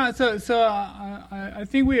 Yeah, so I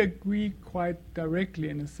think we agree quite directly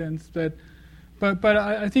in a sense that, but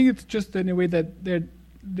I think it's just in a way that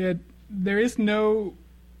there is no,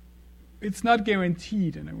 it's not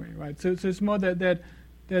guaranteed in a way, right? So it's more that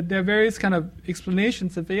there are various kind of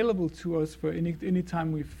explanations available to us for any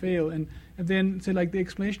time we fail, and then so like the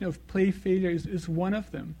explanation of play failure is one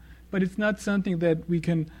of them, but it's not something that we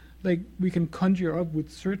can conjure up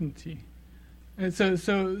with certainty.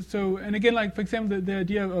 So and again, like for example, the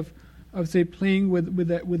idea of say playing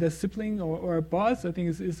with a sibling or a boss, I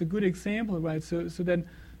think is a good example, right? So then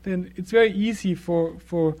it's very easy for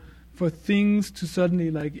things to suddenly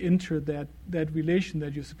like enter that relation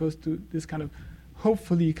that you're supposed to, this kind of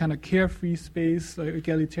hopefully kind of carefree space, like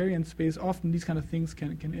egalitarian space. Often these kind of things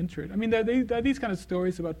can enter it. I mean, there are these kind of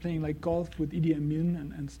stories about playing like golf with Idi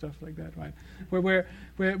Amin and stuff like that, right? Where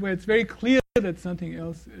it's very clear that something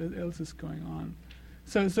else is going on.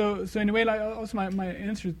 So in a way, like also my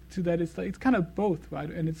answer to that is like it's kind of both, right?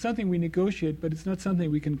 And it's something we negotiate, but it's not something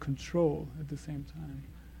we can control at the same time.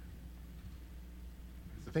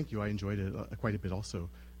 Thank you. I enjoyed it quite a bit also.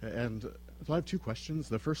 And so I have two questions.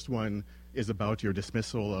 The first one is about your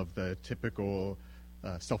dismissal of the typical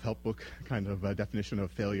self-help book kind of definition of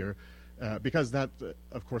failure, because that,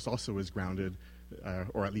 of course, also is grounded,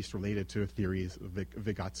 or at least related to theories of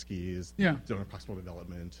Vygotsky's zone of proximal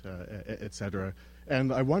development, et cetera.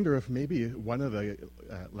 And I wonder if maybe one of the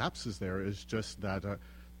lapses there is just that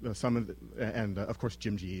some of of course,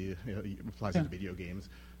 Jim G applies to video games.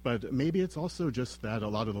 But maybe it's also just that a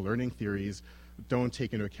lot of the learning theories don't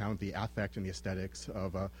take into account the affect and the aesthetics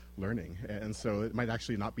of learning. And so it might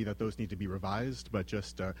actually not be that those need to be revised, but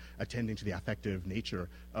just attending to the affective nature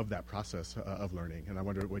of that process of learning. And I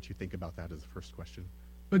wonder what you think about that as the first question.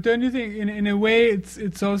 But don't you think, in a way,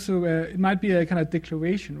 it's also it might be a kind of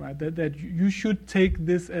declaration, right? That you should take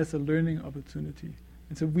this as a learning opportunity,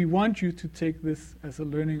 and so we want you to take this as a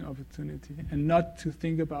learning opportunity, and not to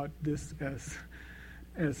think about this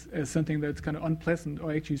as something that's kind of unpleasant,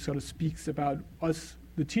 or actually sort of speaks about us,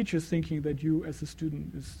 the teachers, thinking that you as a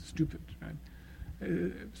student is stupid,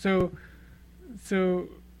 right? So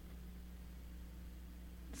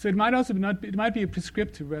it might also not be, it might be a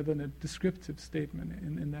prescriptive rather than a descriptive statement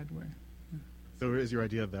in that way. Yeah. So is your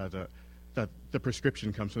idea that that the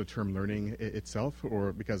prescription comes from the term learning itself,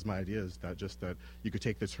 or because my idea is that just that you could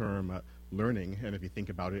take the term learning, and if you think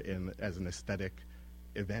about it as an aesthetic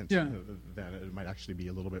event, then it might actually be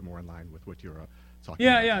a little bit more in line with what you're talking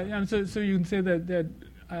about. Yeah. So you can say that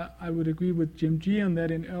I would agree with Jim G on that,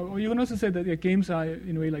 or you can also say that games are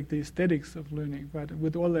in a way like the aesthetics of learning, right?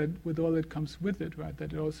 With all that comes with it, right?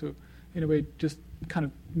 That it also, in a way, just kind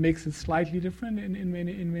of makes it slightly different in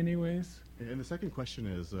many ways. And the second question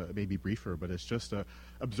is maybe briefer, but it's just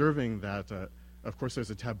observing that. Of course, there's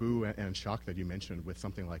a taboo and shock that you mentioned with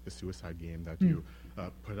something like the suicide game that you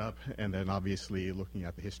put up, and then obviously looking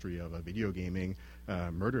at the history of video gaming,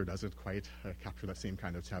 murder doesn't quite capture that same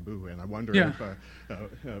kind of taboo. And I wonder if,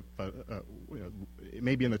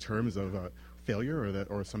 maybe in the terms of failure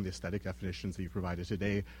or some of the aesthetic definitions that you provided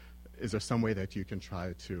today, is there some way that you can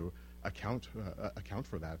try to account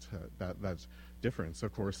for that difference?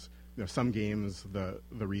 Of course, some games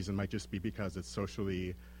the reason might just be because it's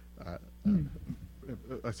socially a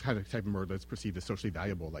kind of type of murder that's perceived as socially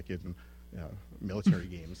valuable, like in military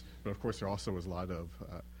games. But of course, there also is a lot of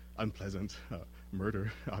unpleasant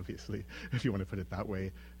murder, obviously, if you want to put it that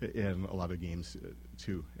way, in a lot of games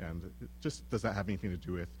too. And just does that have anything to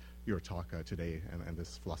do with your talk today and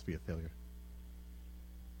this philosophy of failure?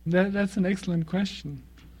 That's an excellent question.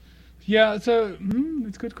 Yeah, so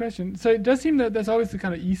it's a good question. So it does seem that there's always the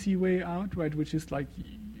kind of easy way out, right? Which is like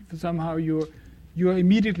somehow you're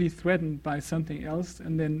immediately threatened by something else,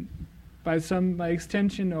 and then by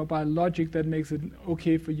extension or by logic that makes it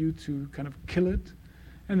okay for you to kind of kill it.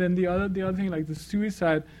 And then the other thing, like the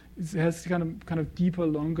suicide, has kind of deeper,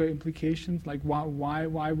 longer implications. Like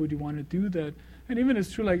why would you want to do that? And even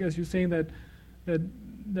it's true, like as you're saying that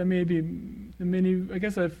there may be many, I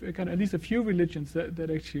guess at least a few religions that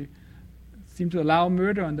actually seem to allow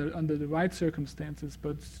murder under the right circumstances,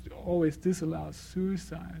 but always disallows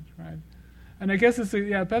suicide, right? And I guess it's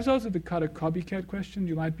perhaps also the kind of copycat question.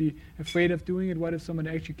 You might be afraid of doing it. What if someone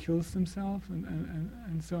actually kills themselves,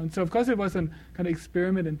 and so on. So of course it was a kind of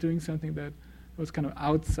experiment in doing something that was kind of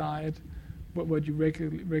outside what you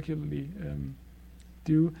regularly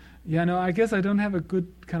do. Yeah, no, I guess I don't have a good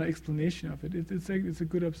kind of explanation of it. It's a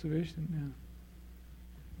good observation. Yeah.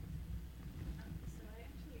 So I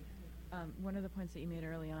actually, one of the points that you made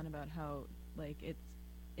early on about how like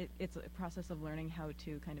it's a process of learning how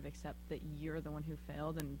to kind of accept that you're the one who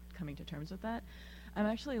failed and coming to terms with that. I'm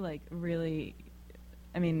actually like really,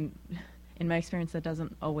 I mean, in my experience, that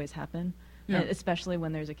doesn't always happen. Yeah. Especially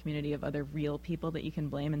when there's a community of other real people that you can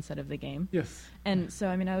blame instead of the game. Yes. And so,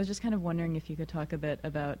 I mean, I was just kind of wondering if you could talk a bit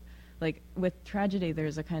about, like, with tragedy,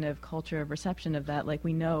 there's a kind of culture of reception of that. Like,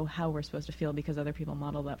 we know how we're supposed to feel because other people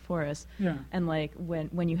model that for us. Yeah. And, like,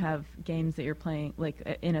 when you have games that you're playing,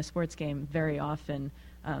 like, in a sports game, very often,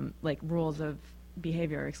 like, rules of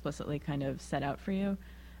behavior are explicitly kind of set out for you.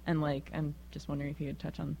 And, like, I'm just wondering if you could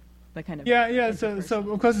touch on that kind of... Yeah. So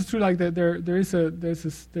of course it's true, like, that there is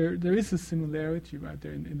a similarity, right,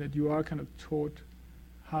 there in that you are kind of taught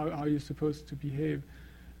how you're supposed to behave.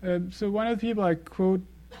 So one of the people I quote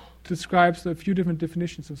describes a few different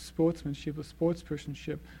definitions of sportsmanship or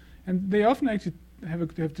sportspersonship, and they often actually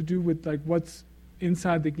have to do with like what's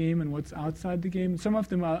inside the game and what's outside the game. Some of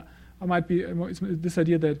them might be this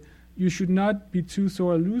idea that you should not be too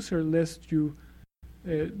sore a loser lest you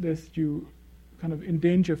kind of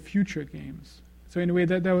endanger future games. So in a way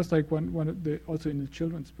that was like one of the, also in the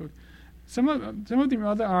children's book. Some of the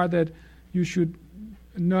other are that you should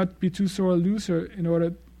not be too sore a loser in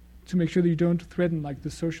order to make sure that you don't threaten like the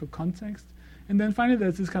social context. And then finally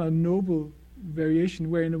there's this kind of noble variation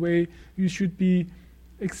where in a way you should be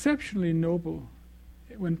exceptionally noble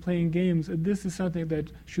when playing games, and this is something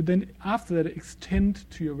that should then after that extend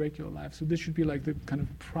to your regular life. So this should be like the kind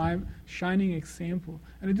of prime shining example.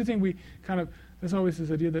 And I do think we kind of, there's always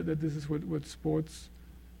this idea that this is what sports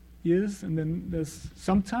is, and then there's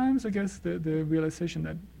sometimes I guess the realization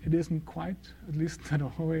that it isn't quite, at least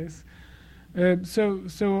not always.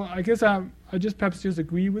 So I guess I just perhaps just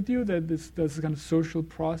agree with you that there's a kind of social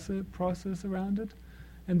process around it,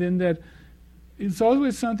 and then that it's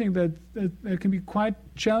always something that can be quite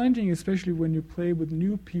challenging, especially when you play with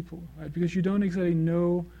new people, right? Because you don't exactly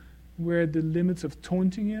know where the limits of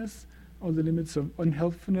taunting is, or the limits of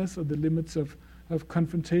unhelpfulness, or the limits of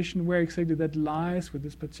confrontation, where exactly that lies with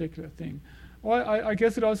this particular thing. Or I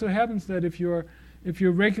guess it also happens that if you're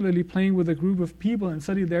regularly playing with a group of people and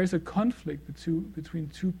suddenly there's a conflict between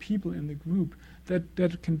two people in the group,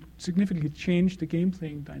 that can significantly change the game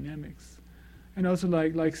playing dynamics. And also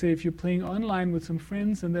like say if you're playing online with some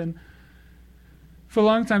friends and then for a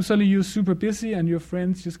long time suddenly you're super busy and your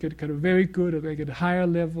friends just get kind of very good, or they get higher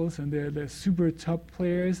levels and they're super top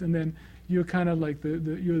players, and then you're kind of like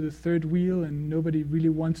you're the third wheel and nobody really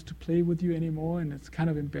wants to play with you anymore, and it's kind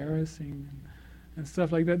of embarrassing and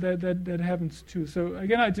stuff like that. That happens too. So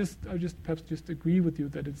again, I just perhaps just agree with you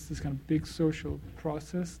that it's this kind of big social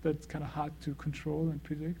process that's kind of hard to control and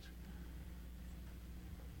predict.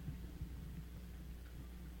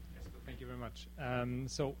 Thank you very much.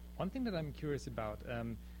 So one thing that I'm curious about,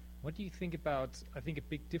 what do you think about, I think a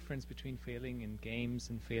big difference between failing in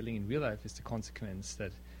games and failing in real life is the consequence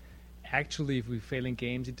that actually if we fail in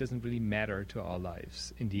games, it doesn't really matter to our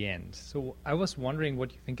lives in the end. So I was wondering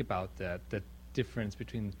what you think about that difference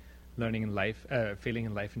between learning in life, failing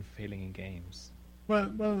in life and failing in games.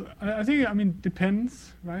 Well, I think,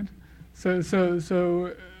 depends, right? So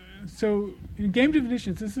in game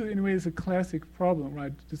definitions, this is in a way is a classic problem,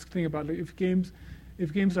 right? This thing about like, if games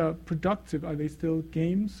are productive, are they still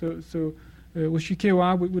games? So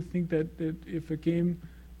Shikewa would think that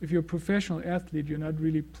if you're a professional athlete, you're not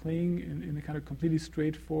really playing in a kind of completely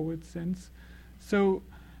straightforward sense. So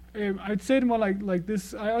I'd say it more like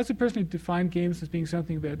this. I also personally define games as being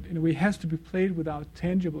something that in a way has to be played without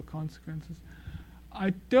tangible consequences.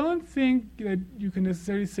 I don't think that you can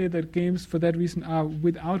necessarily say that games for that reason are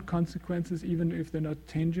without consequences, even if they're not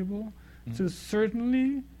tangible. Mm-hmm. So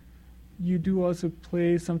certainly you do also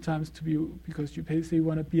play sometimes because you basically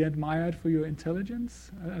want to be admired for your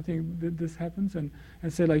intelligence. I think that this happens, and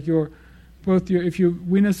say like if you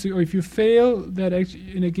win or if you fail, that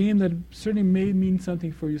actually in a game that certainly may mean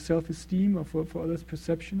something for your self-esteem or for others'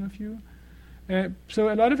 perception of you.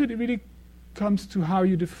 So a lot of it really comes to how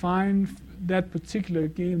you define that particular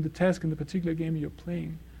game, the task in the particular game you're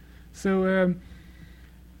playing. So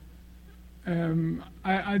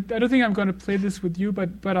I don't think I'm going to play this with you, but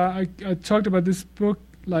I talked about this book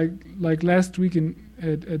like last week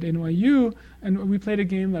at NYU, and we played a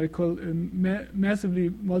game that I called Massively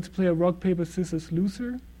Multiplayer Rock Paper Scissors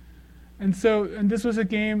Loser, and this was a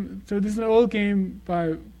game. So this is an old game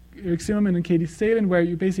by Eric Zimmerman and Katie Salen, where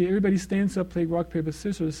you basically everybody stands up playing rock paper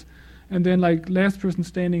scissors, and then like last person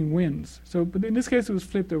standing wins. So, but in this case it was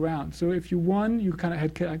flipped around. So if you won, you kind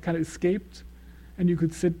of escaped, and you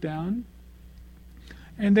could sit down.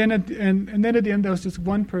 And then at the end there was just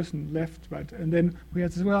one person left, right? And then we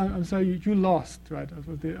had to say, well, I'm sorry, you lost, right,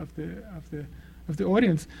 of the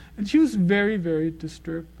audience. And she was very, very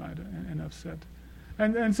disturbed by it and upset.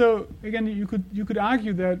 And so again, you could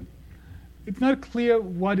argue that it's not clear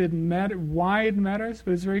why it matters,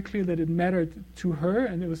 but it's very clear that it mattered to her,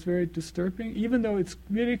 and it was very disturbing. Even though it's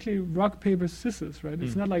really clear rock paper scissors, right?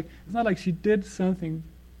 It's not like she did something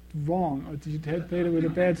wrong or she had played it with a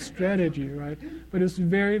bad strategy, right? But it's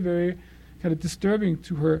very, very kind of disturbing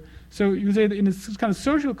to her. So you say that in a kind of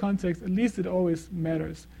social context, at least it always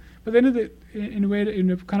matters. But then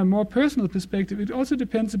in a kind of more personal perspective, it also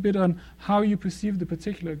depends a bit on how you perceive the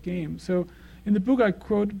particular game. So in the book, I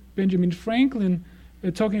quote Benjamin Franklin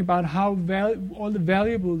talking about how all the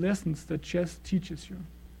valuable lessons that chess teaches you.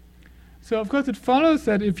 So of course it follows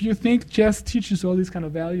that if you think chess teaches all these kind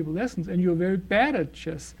of valuable lessons and you're very bad at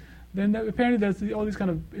chess, then apparently there's all these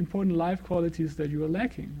kind of important life qualities that you are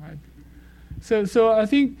lacking, right? So I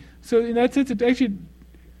think in that sense it actually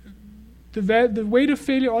the weight of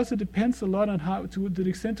failure also depends a lot on to the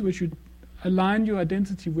extent to which you align your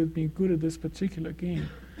identity with being good at this particular game.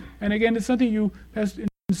 And again, it's something you have to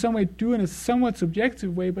in some way do in a somewhat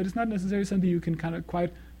subjective way, but it's not necessarily something you can kind of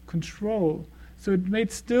quite control. So it may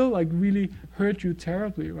still like really hurt you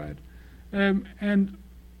terribly, right? And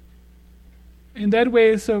in that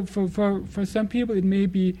way, so for some people, it may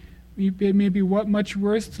be much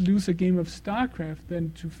worse to lose a game of StarCraft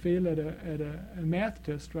than to fail at a math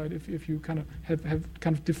test, right? If you kind of have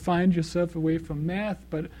kind of defined yourself away from math,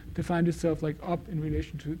 but defined yourself like up in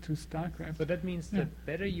relation to StarCraft. So that means the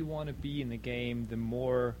better you want to be in the game, the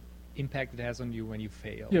more impact it has on you when you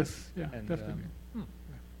fail. Yes, yeah, definitely.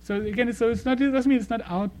 So again, it doesn't mean it's not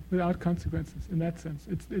out without consequences in that sense.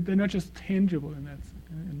 They're not just tangible in that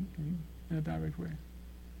in a direct way.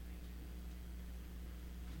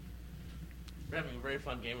 We're having a very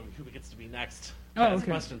fun game of who gets to be next. Oh, Ask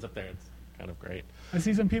okay. questions up there. It's kind of great. I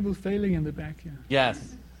see some people failing in the back here.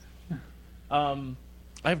 Yes.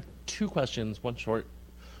 I have two questions, one short.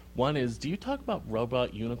 One is, do you talk about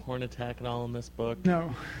robot unicorn attack at all in this book?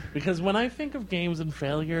 No. Because when I think of games and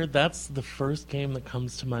failure, that's the first game that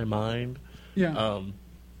comes to my mind. Yeah.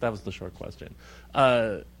 That was the short question.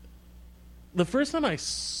 The first time I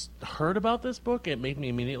heard about this book, it made me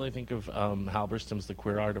immediately think of Halberstam's The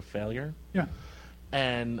Queer Art of Failure. Yeah.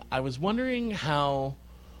 And I was wondering how,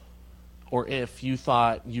 or if you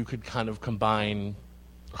thought you could kind of combine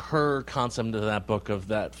her concept into that book of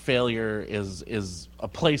that failure is a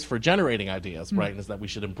place for generating ideas, right? And is that we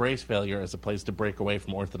should embrace failure as a place to break away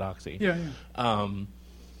from orthodoxy. Yeah.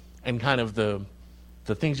 And kind of the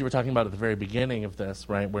things you were talking about at the very beginning of this,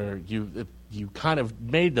 right, where you kind of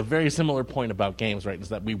made the very similar point about games, right, is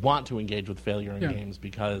that we want to engage with failure in games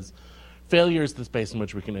because failure is the space in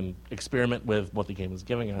which we can experiment with what the game is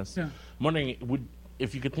giving us. Yeah. I'm wondering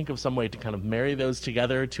if you could think of some way to kind of marry those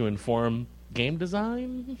together to inform game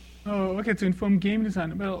design? Oh, okay, to inform game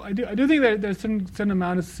design. Well, I do think that there's some certain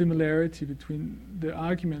amount of similarity between the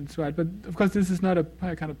arguments, right? But of course, this is not a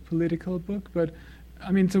kind of political book. But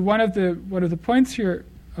I mean, so one of the points here,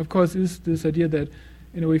 of course, is this idea that,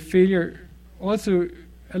 in a way, failure also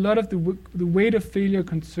a lot of the weight of failure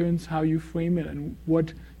concerns how you frame it and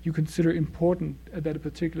what you consider important at that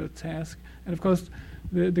particular task. And of course,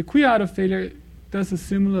 the queer art of failure does a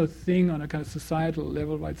similar thing on a kind of societal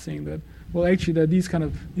level, right? Saying that, well, actually, there are these kind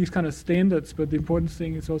of standards, but the important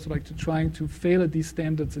thing is also like to trying to fail at these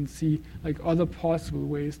standards and see like other possible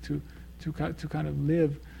ways to kind of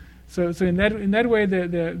live. So in that way,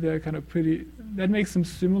 they're kind of pretty. That makes them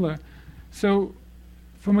similar. So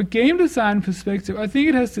from a game design perspective, I think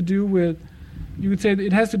it has to do with. You would say that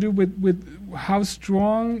it has to do with how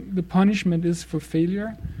strong the punishment is for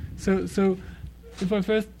failure. So if I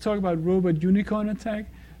first talk about robot unicorn attack,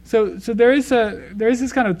 so there is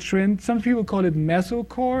this kind of trend. Some people call it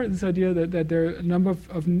mesocore. This idea that there are a number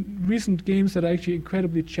of recent games that are actually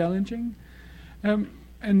incredibly challenging,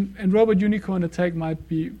 and robot unicorn attack might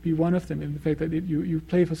be one of them. In the fact that you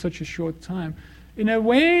play for such a short time. In a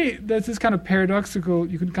way, there's this kind of paradoxical.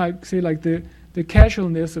 You can kind of say like the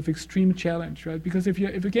casualness of extreme challenge, right? Because if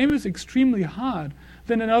a game is extremely hard,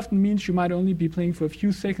 then it often means you might only be playing for a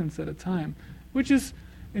few seconds at a time, which is,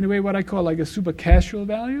 in a way, what I call like a super casual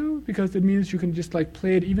value, because it means you can just like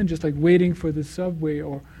play it even just like waiting for the subway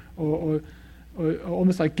or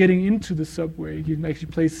almost like getting into the subway. You can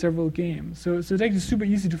actually play several games. So it's actually super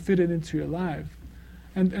easy to fit it into your life,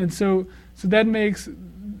 and so that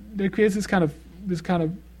creates this kind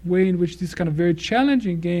of way in which these kind of very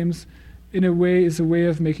challenging games, in a way, is a way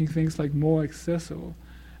of making things like more accessible.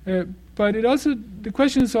 But the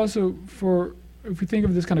question is also for, if we think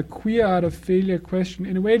of this kind of queer art of failure question,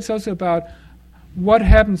 in a way it's also about what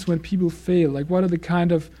happens when people fail. Like what are the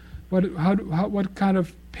kind of what kind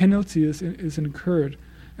of penalty is incurred.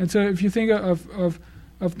 And so if you think of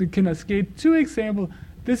the kind of Skate 2 example,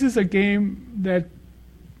 this is a game that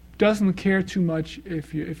doesn't care too much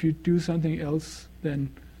if you do something else than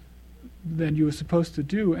you were supposed to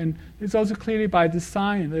do. And it's also clearly by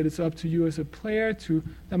design that it's up to you as a player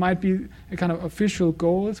there might be a kind of official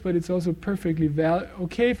goals, but it's also perfectly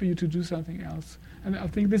okay for you to do something else. And I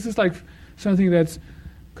think this is like something that's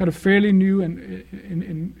kind of fairly new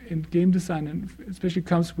in game design, and especially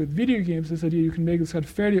comes with video games, this idea you can make this kind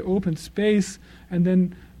of fairly open space, and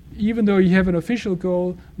then even though you have an official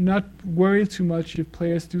goal, not worry too much if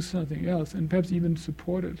players do something else, and perhaps even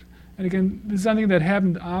support it. And again, this is something that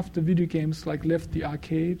happened after video games like left the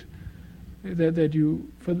arcade. In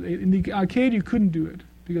the arcade you couldn't do it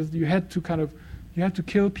because you had to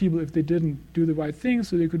kill people if they didn't do the right thing,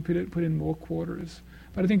 so they could put in more quarters.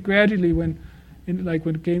 But I think gradually, when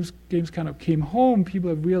games kind of came home, people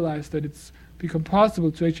have realized that it's become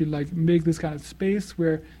possible to actually like make this kind of space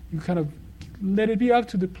where you kind of let it be up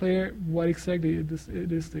to the player what exactly it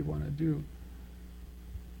is they want to do.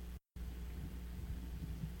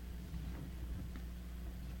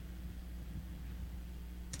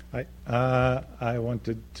 I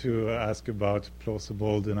wanted to ask about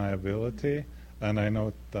plausible deniability, and I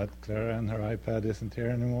know that Clara and her iPad isn't here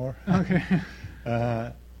anymore.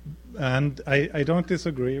 Okay. And I don't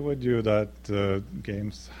disagree with you that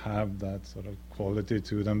games have that sort of quality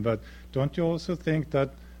to them, but don't you also think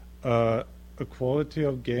that a quality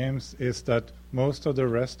of games is that most of the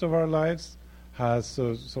rest of our lives has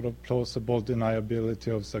a sort of plausible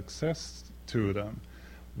deniability of success to them?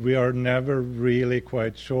 We are never really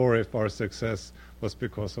quite sure if our success was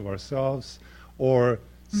because of ourselves or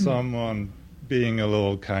someone being a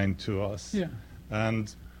little kind to us. Yeah.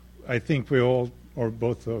 And I think we all, or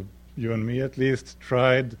both of you and me at least,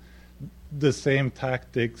 tried the same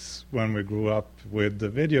tactics when we grew up with the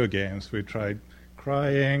video games. We tried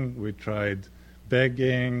crying, we tried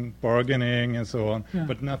begging, bargaining, and so on,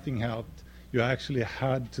 but nothing helped. You actually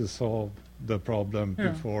had to solve the problem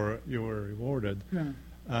before you were rewarded.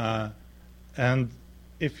 And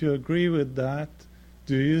if you agree with that,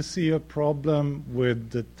 do you see a problem with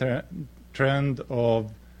the trend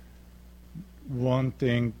of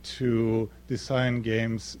wanting to design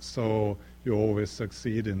games so you always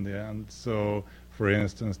succeed in the end? So, for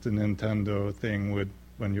instance, the Nintendo thing with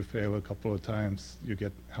when you fail a couple of times, you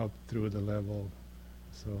get help through the level,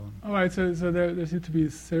 so on. All right, so there seem to be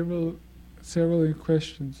several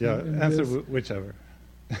questions. Yeah, answer this. Whichever.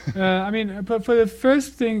 I mean, but for the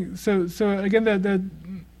first thing, so again, that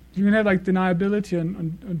you can have like deniability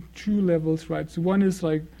on two levels, right? So one is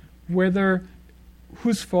like whether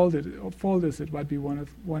whose fault is it might be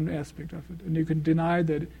one aspect of it, and you can deny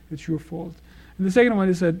that it's your fault. And the second one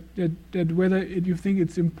is that whether you think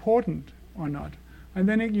it's important or not. And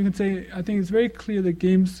then you can say, I think it's very clear that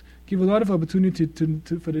games give a lot of opportunity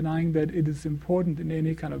for denying that it is important in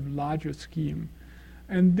any kind of larger scheme.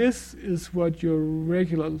 And this is what your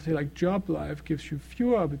regular, say, like job life gives you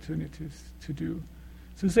fewer opportunities to do.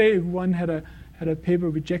 So say if one had a paper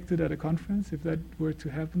rejected at a conference, if that were to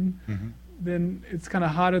happen, then it's kind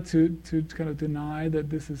of harder to kind of deny that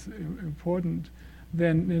this is important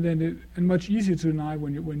and much easier to deny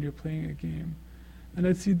when you're playing a game. And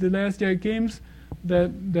let's see, the last games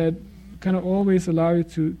that kind of always allow you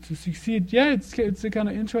to succeed. Yeah, it's a kind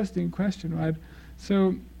of interesting question, right?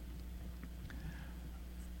 So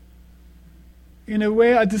in a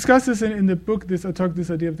way, I discussed this in the book. I talked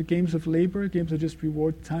this idea of the games of labor. Games that just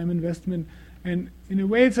reward time investment, and in a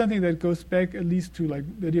way, it's something that goes back at least to like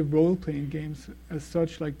the idea of role-playing games as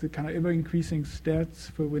such, like the kind of ever-increasing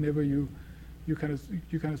stats for whenever you kind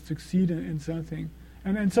of succeed in something.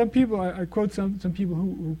 And some people, I quote some people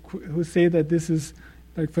who say that this is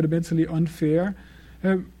like fundamentally unfair.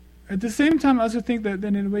 At the same time, I also think that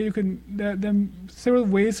then in a way there are several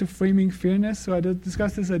ways of framing fairness. So I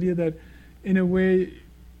discussed this idea that in a way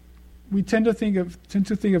we tend to think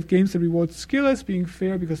of games that reward skill as being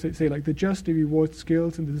fair because they say like they reward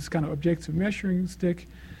skills and this kind of objective measuring stick.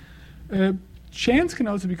 Chance can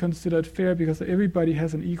also be considered fair because everybody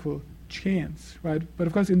has an equal chance, right? But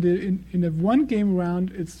of course, in the one game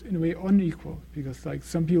round, it's in a way unequal because like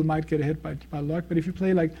some people might get ahead by luck. But if you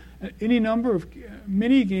play like any number of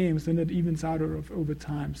many games, then it evens out over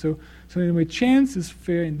time. So in a way, chance is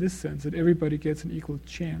fair in this sense that everybody gets an equal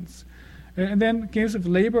chance. And then games of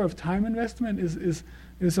labor, of time investment,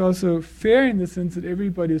 is also fair in the sense that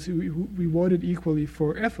everybody is rewarded equally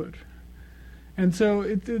for effort. And so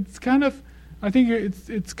it's kind of, I think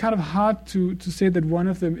it's kind of hard to say that one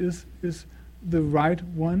of them is the right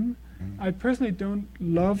one. I personally don't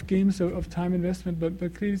love games of time investment,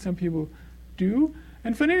 but clearly some people do.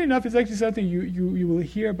 And funnily enough, it's actually something you will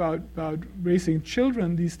hear about raising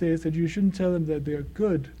children these days, that you shouldn't tell them that they're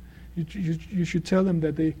good. You should tell them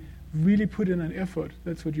that they really put in an effort.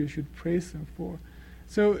 That's what you should praise them for.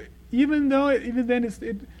 So even then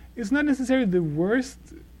it's not necessarily the worst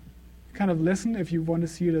kind of lesson if you want to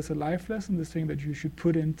see it as a life lesson, this thing that you should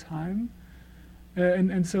put in time.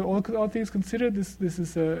 And so all things considered, this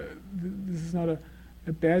is not a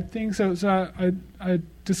bad thing. So I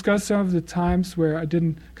discussed some of the times where I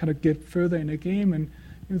didn't kind of get further in a game, and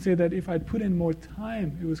you can say that if I'd put in more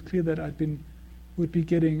time, it was clear that would be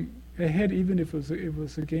getting ahead, even if it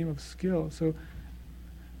was a game of skill.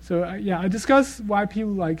 So I discuss why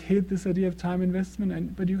people like hate this idea of time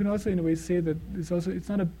investment, but you can also in a way say that it's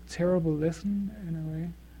not a terrible lesson in a way.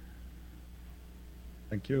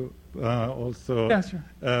 Thank you. Also, yeah, sure.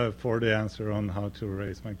 For the answer on how to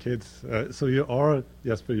raise my kids. So you are,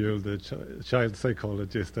 Jesper Juul, the child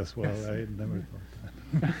psychologist as well. Yes. I never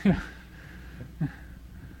thought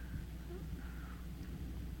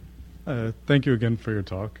that. Thank you again for your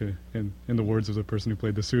talk. In the words of the person who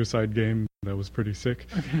played the suicide game, that was pretty sick.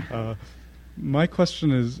 Okay. My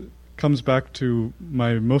question comes back to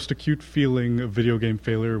my most acute feeling of video game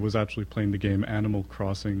failure was actually playing the game Animal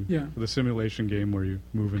Crossing, the simulation game where you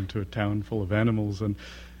move into a town full of animals, and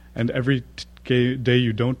every day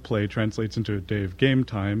you don't play translates into a day of game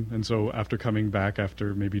time. And so after coming back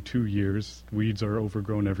after maybe 2 years, weeds are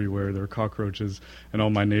overgrown everywhere, there are cockroaches, and all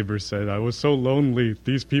my neighbors said, "I was so lonely,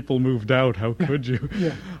 these people moved out, how could you?"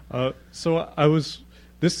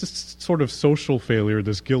 This sort of social failure,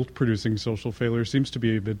 this guilt-producing social failure, seems to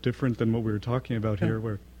be a bit different than what we were talking about here,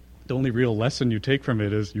 where the only real lesson you take from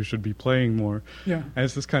it is you should be playing more. Yeah. And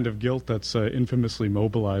it's this kind of guilt that's infamously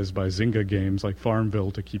mobilized by Zynga games like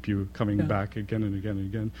Farmville to keep you coming back again and again and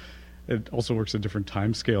again. It also works at a different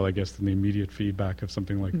time scale, I guess, than the immediate feedback of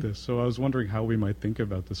something like this. So I was wondering how we might think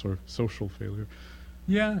about this sort of social failure.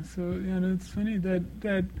 Yeah, so it's funny that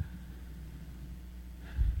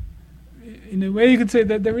in a way you could say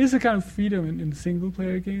that there is a kind of freedom in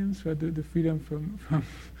single-player games, right? The freedom from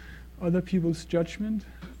other people's judgment.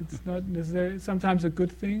 It's not necessarily sometimes a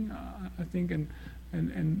good thing, I think,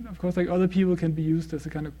 and of course, like other people can be used as a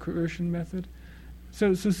kind of coercion method.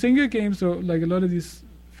 So single games, or like a lot of these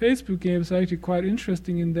Facebook games, are actually quite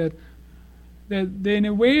interesting in that they in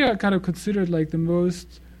a way are kind of considered like the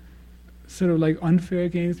most sort of like unfair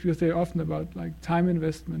games because they're often about like time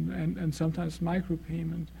investment and sometimes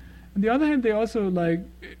micropayment. On the other hand, they also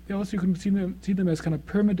you can see them as kind of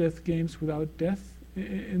permadeath games without death,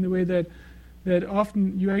 in the way that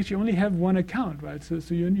often you actually only have one account, right? So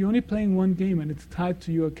you're only playing one game and it's tied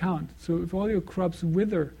to your account. So if all your crops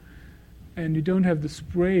wither and you don't have the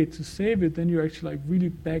spray to save it, then you're actually like really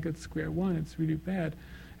back at square one. It's really bad.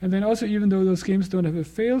 And then also, even though those games don't have a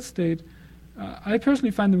fail state, I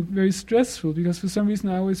personally find them very stressful because for some reason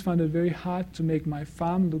I always found it very hard to make my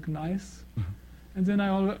farm look nice. And then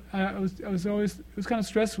it was kind of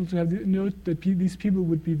stressful to have the note that these people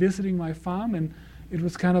would be visiting my farm, and it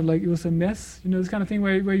was kind of like, it was a mess. You know, this kind of thing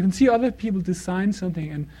where you can see other people design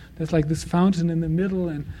something, and there's like this fountain in the middle,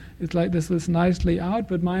 and it's like there's this nice layout,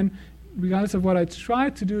 but mine, regardless of what I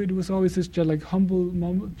tried to do, it was always this just like humble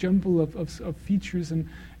jumble of features, and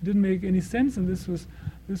it didn't make any sense, and this was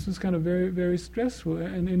kind of very, very stressful.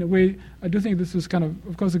 And in a way, I do think this was kind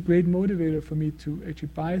of course, a great motivator for me to actually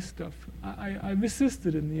buy stuff. I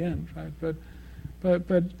resisted in the end, right?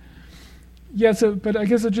 But yeah. So, but I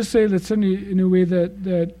guess I'll just say that certainly in a way that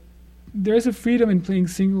there is a freedom in playing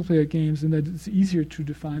single-player games, and that it's easier to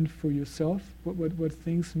define for yourself what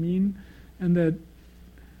things mean, and that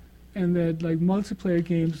like multiplayer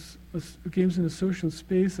games, games in a social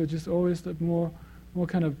space, are just always that more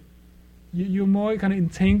kind of. You're more kind of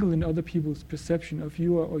entangled in other people's perception of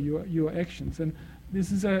you or your actions, and this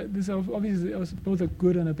is obviously both a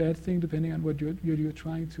good and a bad thing depending on what you're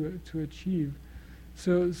trying to achieve.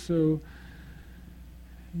 So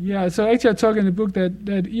yeah. So actually, I talk in the book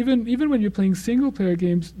that even when you're playing single player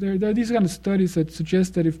games, there are these kind of studies that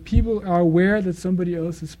suggest that if people are aware that somebody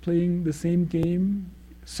else is playing the same game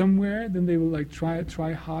somewhere, then they will like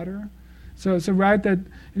try harder. So right, that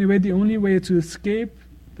in a way the only way to escape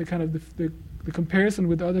the kind of the comparison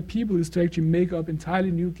with other people is to actually make up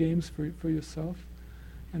entirely new games for yourself,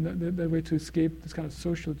 and that way to escape this kind of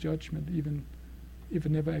social judgment, even if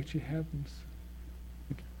it never actually happens.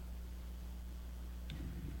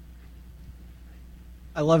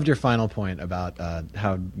 I loved your final point about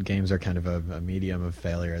how games are kind of a medium of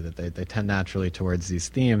failure, that they tend naturally towards these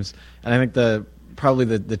themes, and I think probably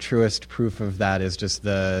the truest proof of that is just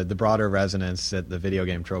the broader resonance that the video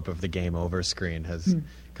game trope of the game over screen has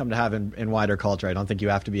come to have in wider culture. I don't think you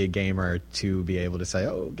have to be a gamer to be able to say,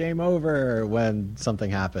 oh, game over, when something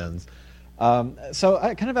happens. So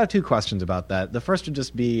I kind of have two questions about that. The first would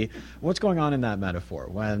just be, what's going on in that metaphor?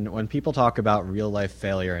 When people talk about real-life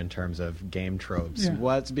failure in terms of game tropes,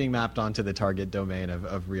 what's being mapped onto the target domain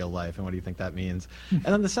of real life, and what do you think that means? And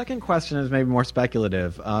then the second question is maybe more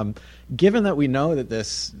speculative. Given that we know that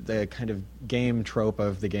the kind of game trope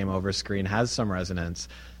of the game over screen has some resonance,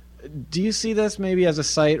 do you see this maybe as a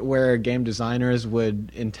site where game designers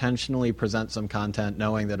would intentionally present some content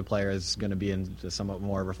knowing that a player is going to be in a somewhat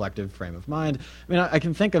more reflective frame of mind? I mean, I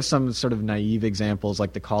can think of some sort of naive examples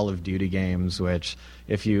like the Call of Duty games, which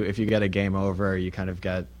if you get a game over, you kind of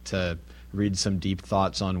get to read some deep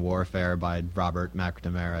thoughts on warfare by Robert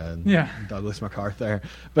McNamara and Douglas MacArthur.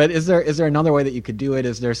 But is there another way that you could do it?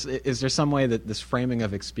 Is there some way that this framing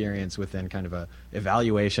of experience within kind of a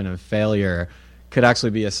evaluation of failure could actually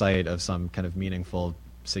be a site of some kind of meaningful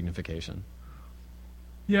signification?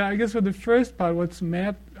 Yeah, I guess for the first part, what's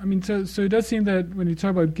mapped, I mean, so it does seem that when you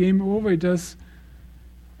talk about game over, it does,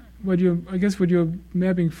 what you're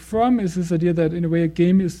mapping from is this idea that in a way a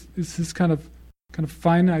game is this kind of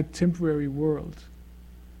finite temporary world.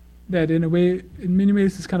 That in a way, in many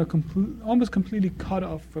ways, is kind of almost completely cut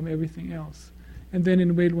off from everything else. And then in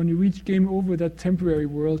a way, when you reach game over, that temporary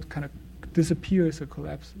world kind of disappears or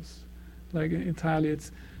collapses. Like entirely, it's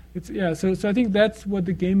So I think that's what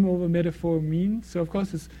the game over metaphor means. So of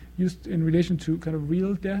course it's used in relation to kind of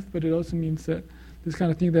real death, but it also means that this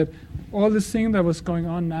kind of thing that all this thing that was going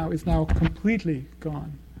on now is now completely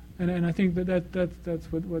gone. And I think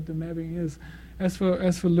that's what the mapping is. As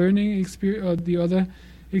for learning experience or the other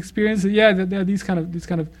experiences, there are these kind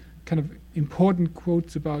of kind of important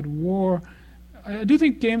quotes about war. I do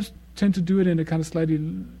think games tend to do it in a kind of slightly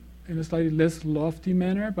less lofty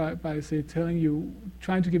manner by say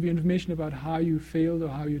trying to give you information about how you failed or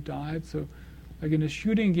how you died. So, like in a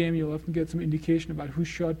shooting game, you'll often get some indication about who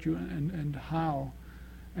shot you and how.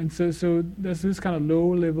 And so there's this kind of low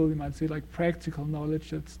level, you might say, like practical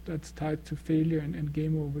knowledge that's tied to failure and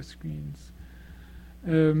game over screens.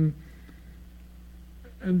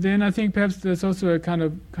 And then I think perhaps there's also a kind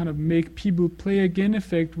of make people play again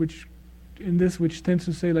effect, which tends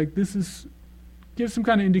to say like give some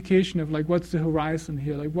kind of indication of like what's the horizon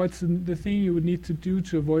here, like what's the thing you would need to do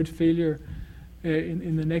to avoid failure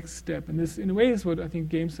in the next step. And this, in a way, is what I think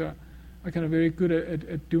games are kind of very good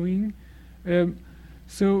at doing.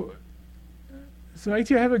 So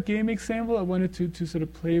actually, I have a game example I wanted to sort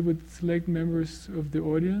of play with select members of the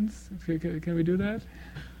audience. Can we do that?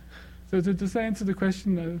 So does that answer the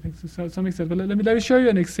question? I think to some extent. But let me show you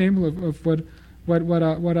an example of what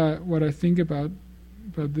I think about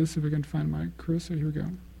this. If I can find my cursor, here we go.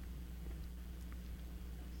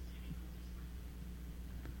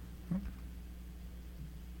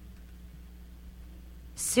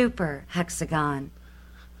 Super hexagon.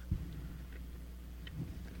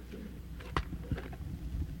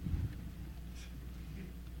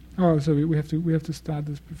 Oh, so we have to start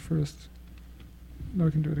this first. No, I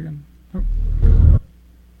can do it again. Oh.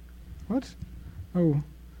 What? Oh.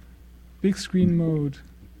 Big screen mode.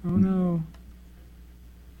 Oh no.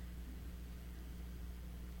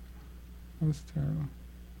 That was terrible.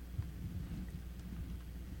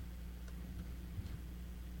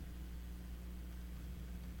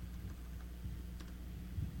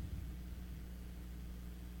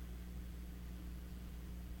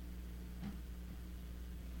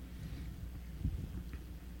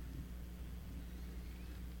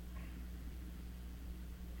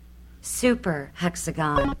 Super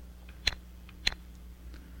hexagon.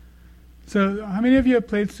 So, how many of you have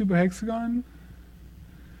played Super Hexagon?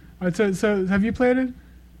 All right, so have you played it?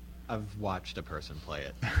 I've watched a person play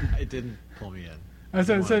it. It didn't pull me in.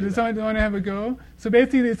 So does someone want to have a go? So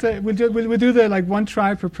basically, we'll do the like one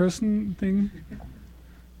try per person thing.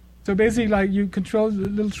 So basically, like you control the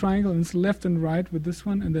little triangle and it's left and right with this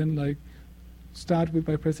one, and then like start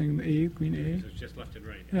by pressing the A, green A. So it's just left and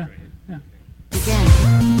right. Yeah, Right. yeah. Begin.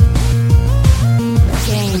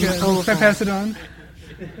 Game Okay, over. if I pass it on.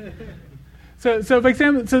 So for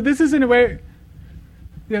example, so this is in a way.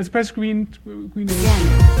 Yes, press green A. Begin.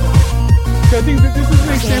 So I think that this is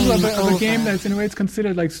an example of a Game game over. that's in a way it's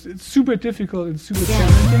considered like super difficult and super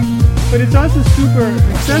challenging, but it's also super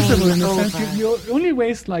accessible in the Game sense you over. only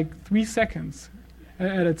waste like 3 seconds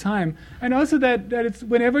at a time, and also that it's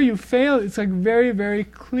whenever you fail, it's like very very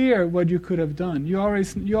clear what you could have done. You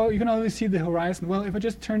can always see the horizon. Well, if I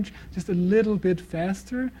just turn just a little bit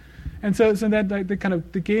faster, and so that like the kind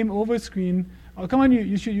of the game over screen. Oh, come on,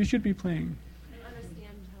 you should be playing.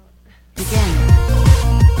 Begin.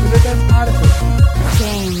 So that's part of it.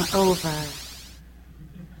 Game over.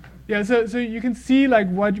 Yeah, so you can see like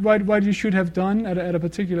what you should have done at a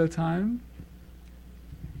particular time.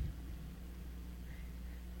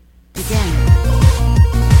 Begin.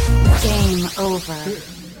 Game over.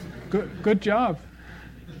 Good job.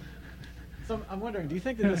 So I'm wondering, do you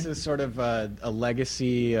think that this is sort of a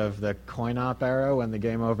legacy of the coin-op era when the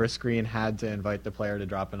game over screen had to invite the player to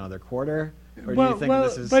drop another quarter? Or do you think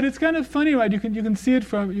this is? But it's kind of funny, right? You can see it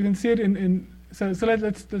in. So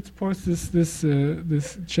let's pause this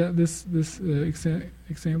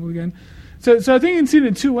example again. So I think you can see it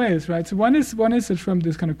in two ways, right? So one is that from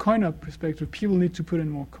this kind of coin-op perspective, people need to put in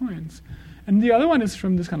more coins, and the other one is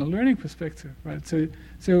from this kind of learning perspective, right?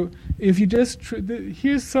 So if you just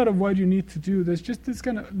here's sort of what you need to do. There's just this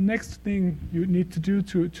kind of next thing you need to do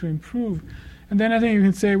to improve, and then I think you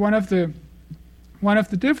can say one of the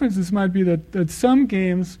differences might be that some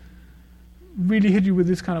games really hit you with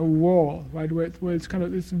this kind of wall, right? Where it's kind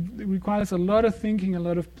of it requires a lot of thinking, a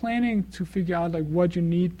lot of planning to figure out like what you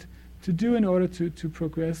need to do in order to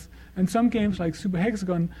progress. And some games like Super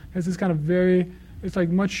Hexagon has this kind of it's like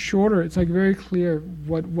much shorter. It's like very clear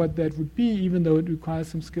what that would be, even though it requires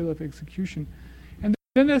some skill of execution. And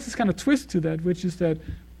then there's this kind of twist to that, which is that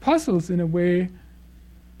puzzles, in a way,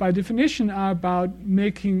 by definition, are about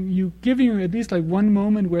giving you at least like one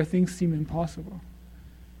moment where things seem impossible.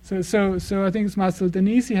 So I think it's Marcel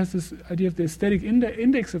Danesi has this idea of the aesthetic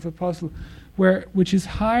index of a puzzle, which is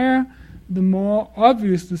higher the more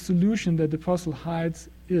obvious the solution that the puzzle hides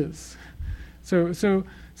is.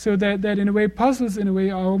 So that in a way puzzles in a way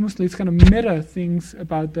are almost like kind of meta things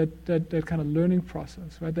about that kind of learning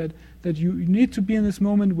process, right? That you need to be in this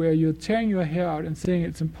moment where you're tearing your hair out and saying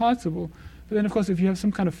it's impossible, But then, of course, if you have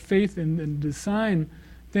some kind of faith in design,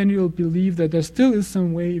 then you'll believe that there still is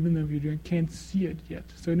some way, even though you can't see it yet.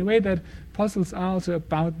 So in a way, that puzzles are also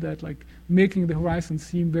about that, like making the horizon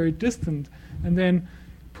seem very distant, and then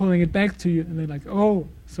pulling it back to you, and then like, oh,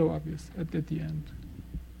 so obvious at the end.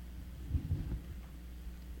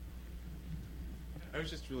 I was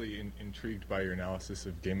just really intrigued by your analysis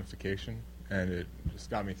of gamification, and it just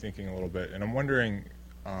got me thinking a little bit. And I'm wondering,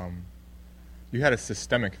 you had a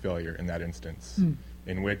systemic failure in that instance,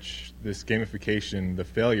 in which this gamification, the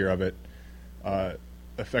failure of it,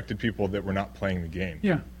 affected people that were not playing the game.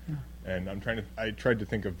 Yeah. And I tried to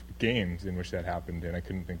think of games in which that happened, and I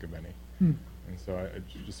couldn't think of any. And so I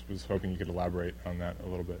just was hoping you could elaborate on that a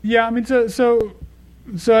little bit. Yeah, I mean, so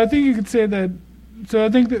I think you could say that. So I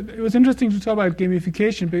think that it was interesting to talk about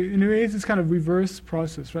gamification, but in a way it's this kind of reverse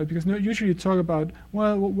process, right? Because usually you talk about,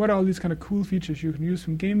 well, what are all these kind of cool features you can use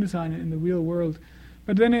from game design in the real world.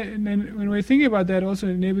 But then when we're thinking about that, also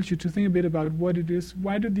enables you to think a bit about what it is.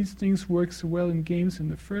 Why do these things work so well in games in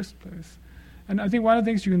the first place? And I think one of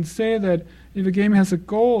the things you can say that if a game has a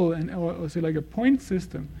goal or say like a point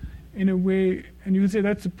system, in a way, and you can say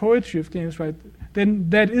that's the poetry of games, right? Then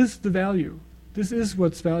that is the value. This is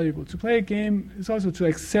what's valuable. To play a game is also to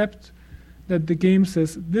accept that the game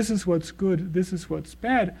says this is what's good, this is what's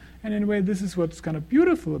bad, and in a way this is what's kind of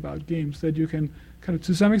beautiful about games, that you can kind of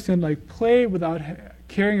to some extent like play without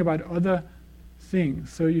caring about other things.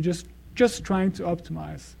 So you're just trying to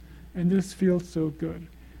optimize, and this feels so good.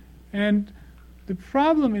 And the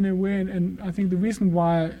problem in a way, and I think the reason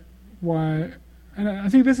why, and I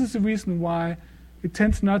think this is the reason why it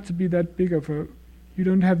tends not to be that big of a, you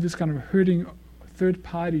don't have this kind of hurting third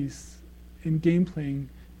parties in game playing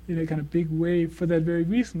in a kind of big way for that very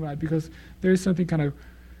reason, right? Because there is something kind of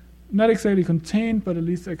not exactly contained, but at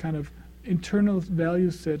least a kind of internal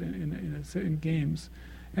value set in games.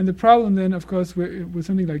 And the problem then, of course, with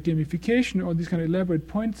something like gamification or these kind of elaborate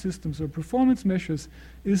point systems or performance measures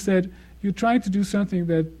is that you're trying to do something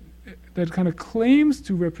that kind of claims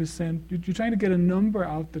to represent, you're trying to get a number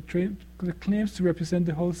out that claims to represent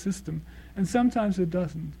the whole system. And sometimes it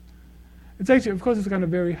doesn't. It's actually, of course, it's kind of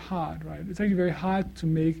very hard, right? It's actually very hard to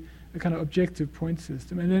make a kind of objective point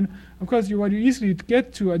system. And then, of course, what you easily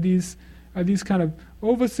get to are these kind of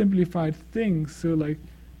oversimplified things. So, like,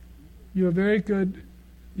 you're a very good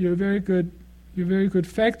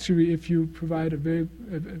factory if you provide a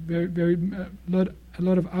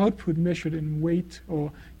lot of output measured in weight,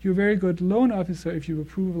 or you're a very good loan officer if you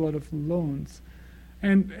approve a lot of loans.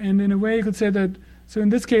 And in a way, you could say that. So in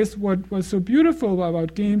this case, what was so beautiful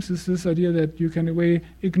about games is this idea that you can, in a way,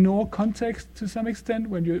 ignore context to some extent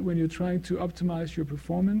when you're trying to optimize your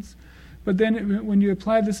performance. But then when you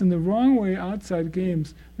apply this in the wrong way outside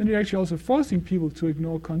games, then you're actually also forcing people to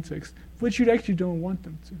ignore context, which you actually don't want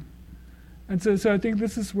them to. And so I think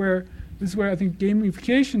this is where I think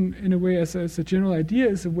gamification, in a way, as a general idea,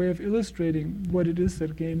 is a way of illustrating what it is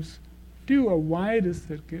that games do, or why it is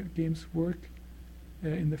that games work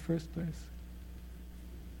in the first place.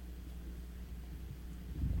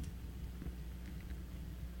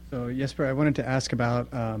 So Jesper, I wanted to ask about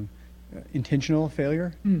intentional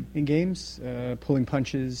failure in games, pulling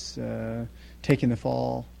punches, taking the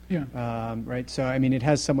fall. Yeah. Right. So I mean, it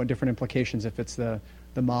has somewhat different implications if it's the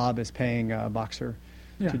mob is paying a boxer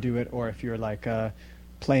to do it, or if you're like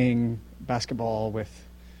playing basketball with,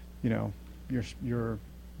 your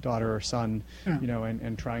daughter or son,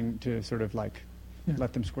 and trying to sort of like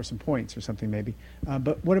let them score some points or something maybe.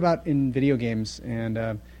 But what about in video games,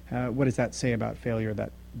 and what does that say about failure,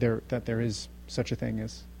 that there is such a thing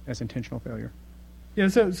as intentional failure? Yeah,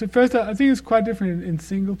 so first I think it's quite different in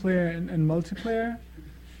single player and multiplayer.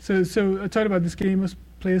 So I talked about this game of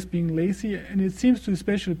players being lazy, and it seems to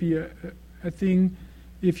especially be a thing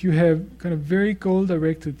if you have kind of very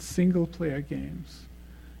goal-directed single player games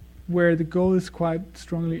where the goal is quite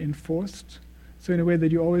strongly enforced, so in a way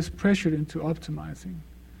that you're always pressured into optimizing.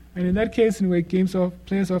 And in that case, in a way,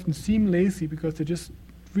 players often seem lazy because they're just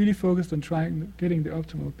really focused on getting the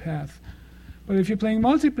optimal path. But if you're playing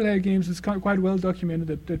multiplayer games, it's quite well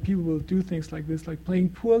documented that people will do things like this, like playing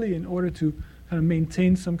poorly in order to kind of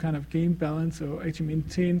maintain some kind of game balance, or actually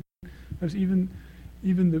maintain perhaps even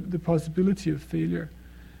the possibility of failure.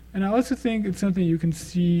 And I also think it's something you can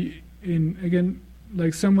see in, again,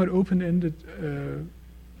 like somewhat open-ended,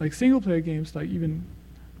 like single-player games, like even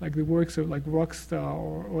like the works of like Rockstar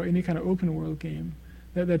or any kind of open-world game,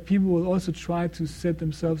 that people will also try to set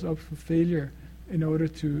themselves up for failure in order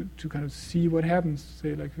to kind of see what happens.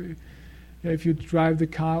 Say like if you drive the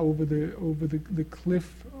car over the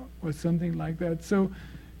cliff or something like that. So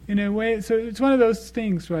in a way, so it's one of those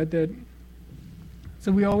things, right?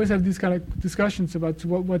 So we always have these kind of discussions about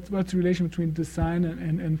what's the relation between design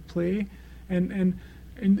and play, and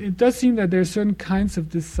it does seem that there are certain kinds of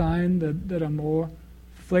design that are more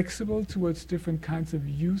flexible towards different kinds of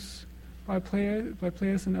use by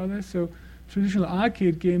players and others. So traditional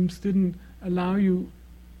arcade games didn't allow you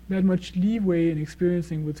that much leeway in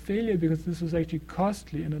experiencing with failure because this was actually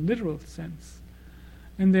costly in a literal sense.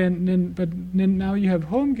 And then now you have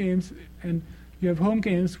home games, and you have home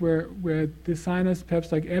games where designers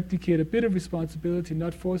perhaps like abdicate a bit of responsibility,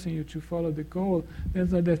 not forcing you to follow the goal.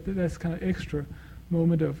 That's kind of extra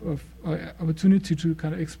moment of opportunity to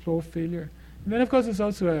kind of explore failure. And then of course there's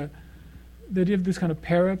also the idea of this kind of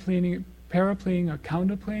para-playing or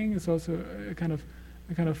counterplaying is also a kind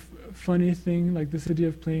of funny thing, like this idea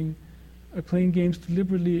of playing games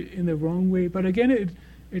deliberately in the wrong way. But again,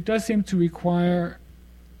 it does seem to require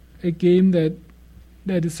a game that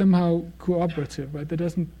is somehow cooperative, right? That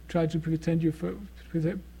doesn't try to prevent you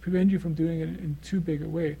from doing it in too big a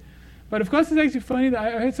way. But of course, it's actually funny that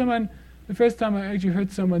I heard someone, the first time I actually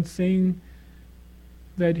heard someone saying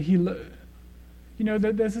that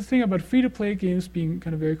that there's this thing about free-to-play games being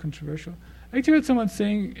kind of very controversial. I actually heard someone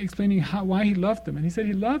explaining why he loved them, and he said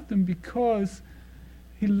he loved them because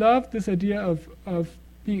he loved this idea of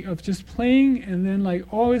just playing and then like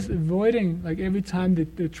always avoiding like every time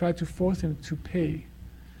they tried to force him to pay,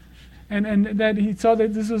 and that he saw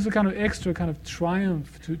that this was a kind of extra kind of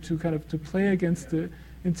triumph to play against the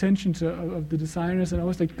intentions of the designers, and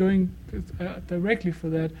always like going directly for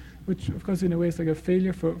that, which of course in a way is like a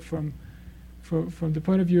failure from the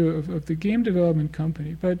point of view of the game development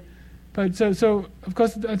company. But so of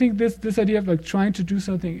course I think this idea of like trying to do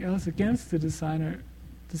something else against the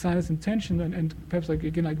designer's intention and perhaps like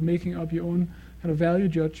again like making up your own kind of value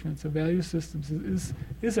judgments or value systems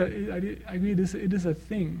I agree it is a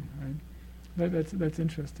thing, right? That's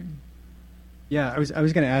interesting. Yeah, I was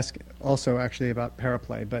going to ask also actually about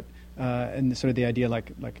paraplay, but and sort of the idea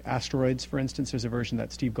like asteroids, for instance. There's a version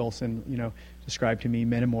that Steve Golson described to me,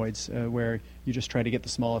 Menemoids, where you just try to get the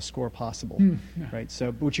smallest score possible, right?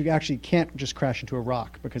 So, but you actually can't just crash into a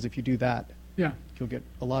rock, because if you do that, you'll get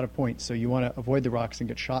a lot of points. So you want to avoid the rocks and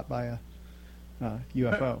get shot by a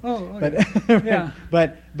UFO.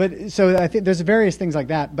 But so I think there's various things like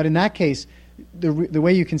that. But in that case, the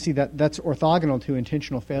way you can see that's orthogonal to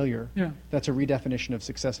intentional failure. That's a redefinition of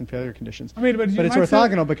success and failure conditions. But it's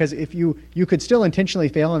orthogonal because if you could still intentionally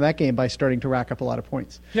fail in that game by starting to rack up a lot of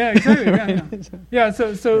points. Yeah, exactly.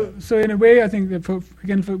 So in a way, I think that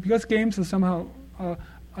because games are somehow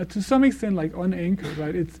to some extent like unanchored,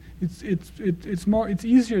 right? It's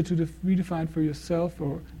easier to redefine for yourself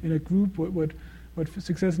or in a group what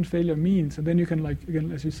success and failure means, and then you can like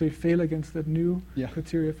again, as you say, fail against that new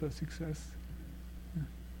criteria for success.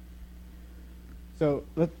 So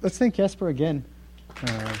let's thank Jesper again.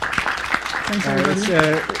 Thanks,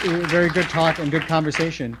 very good talk and good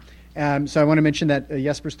conversation. So I want to mention that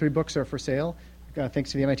Jesper's 3 books are for sale,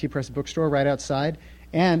 thanks to the MIT Press bookstore right outside.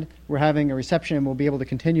 And we're having a reception, and we'll be able to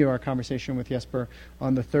continue our conversation with Jesper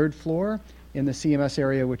on the 3rd floor in the CMS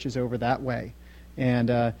area, which is over that way.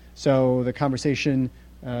 And so the conversation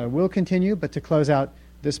will continue, but to close out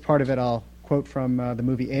this part of it, I'll quote from the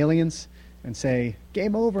movie Aliens and say,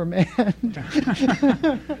 "Game over, man."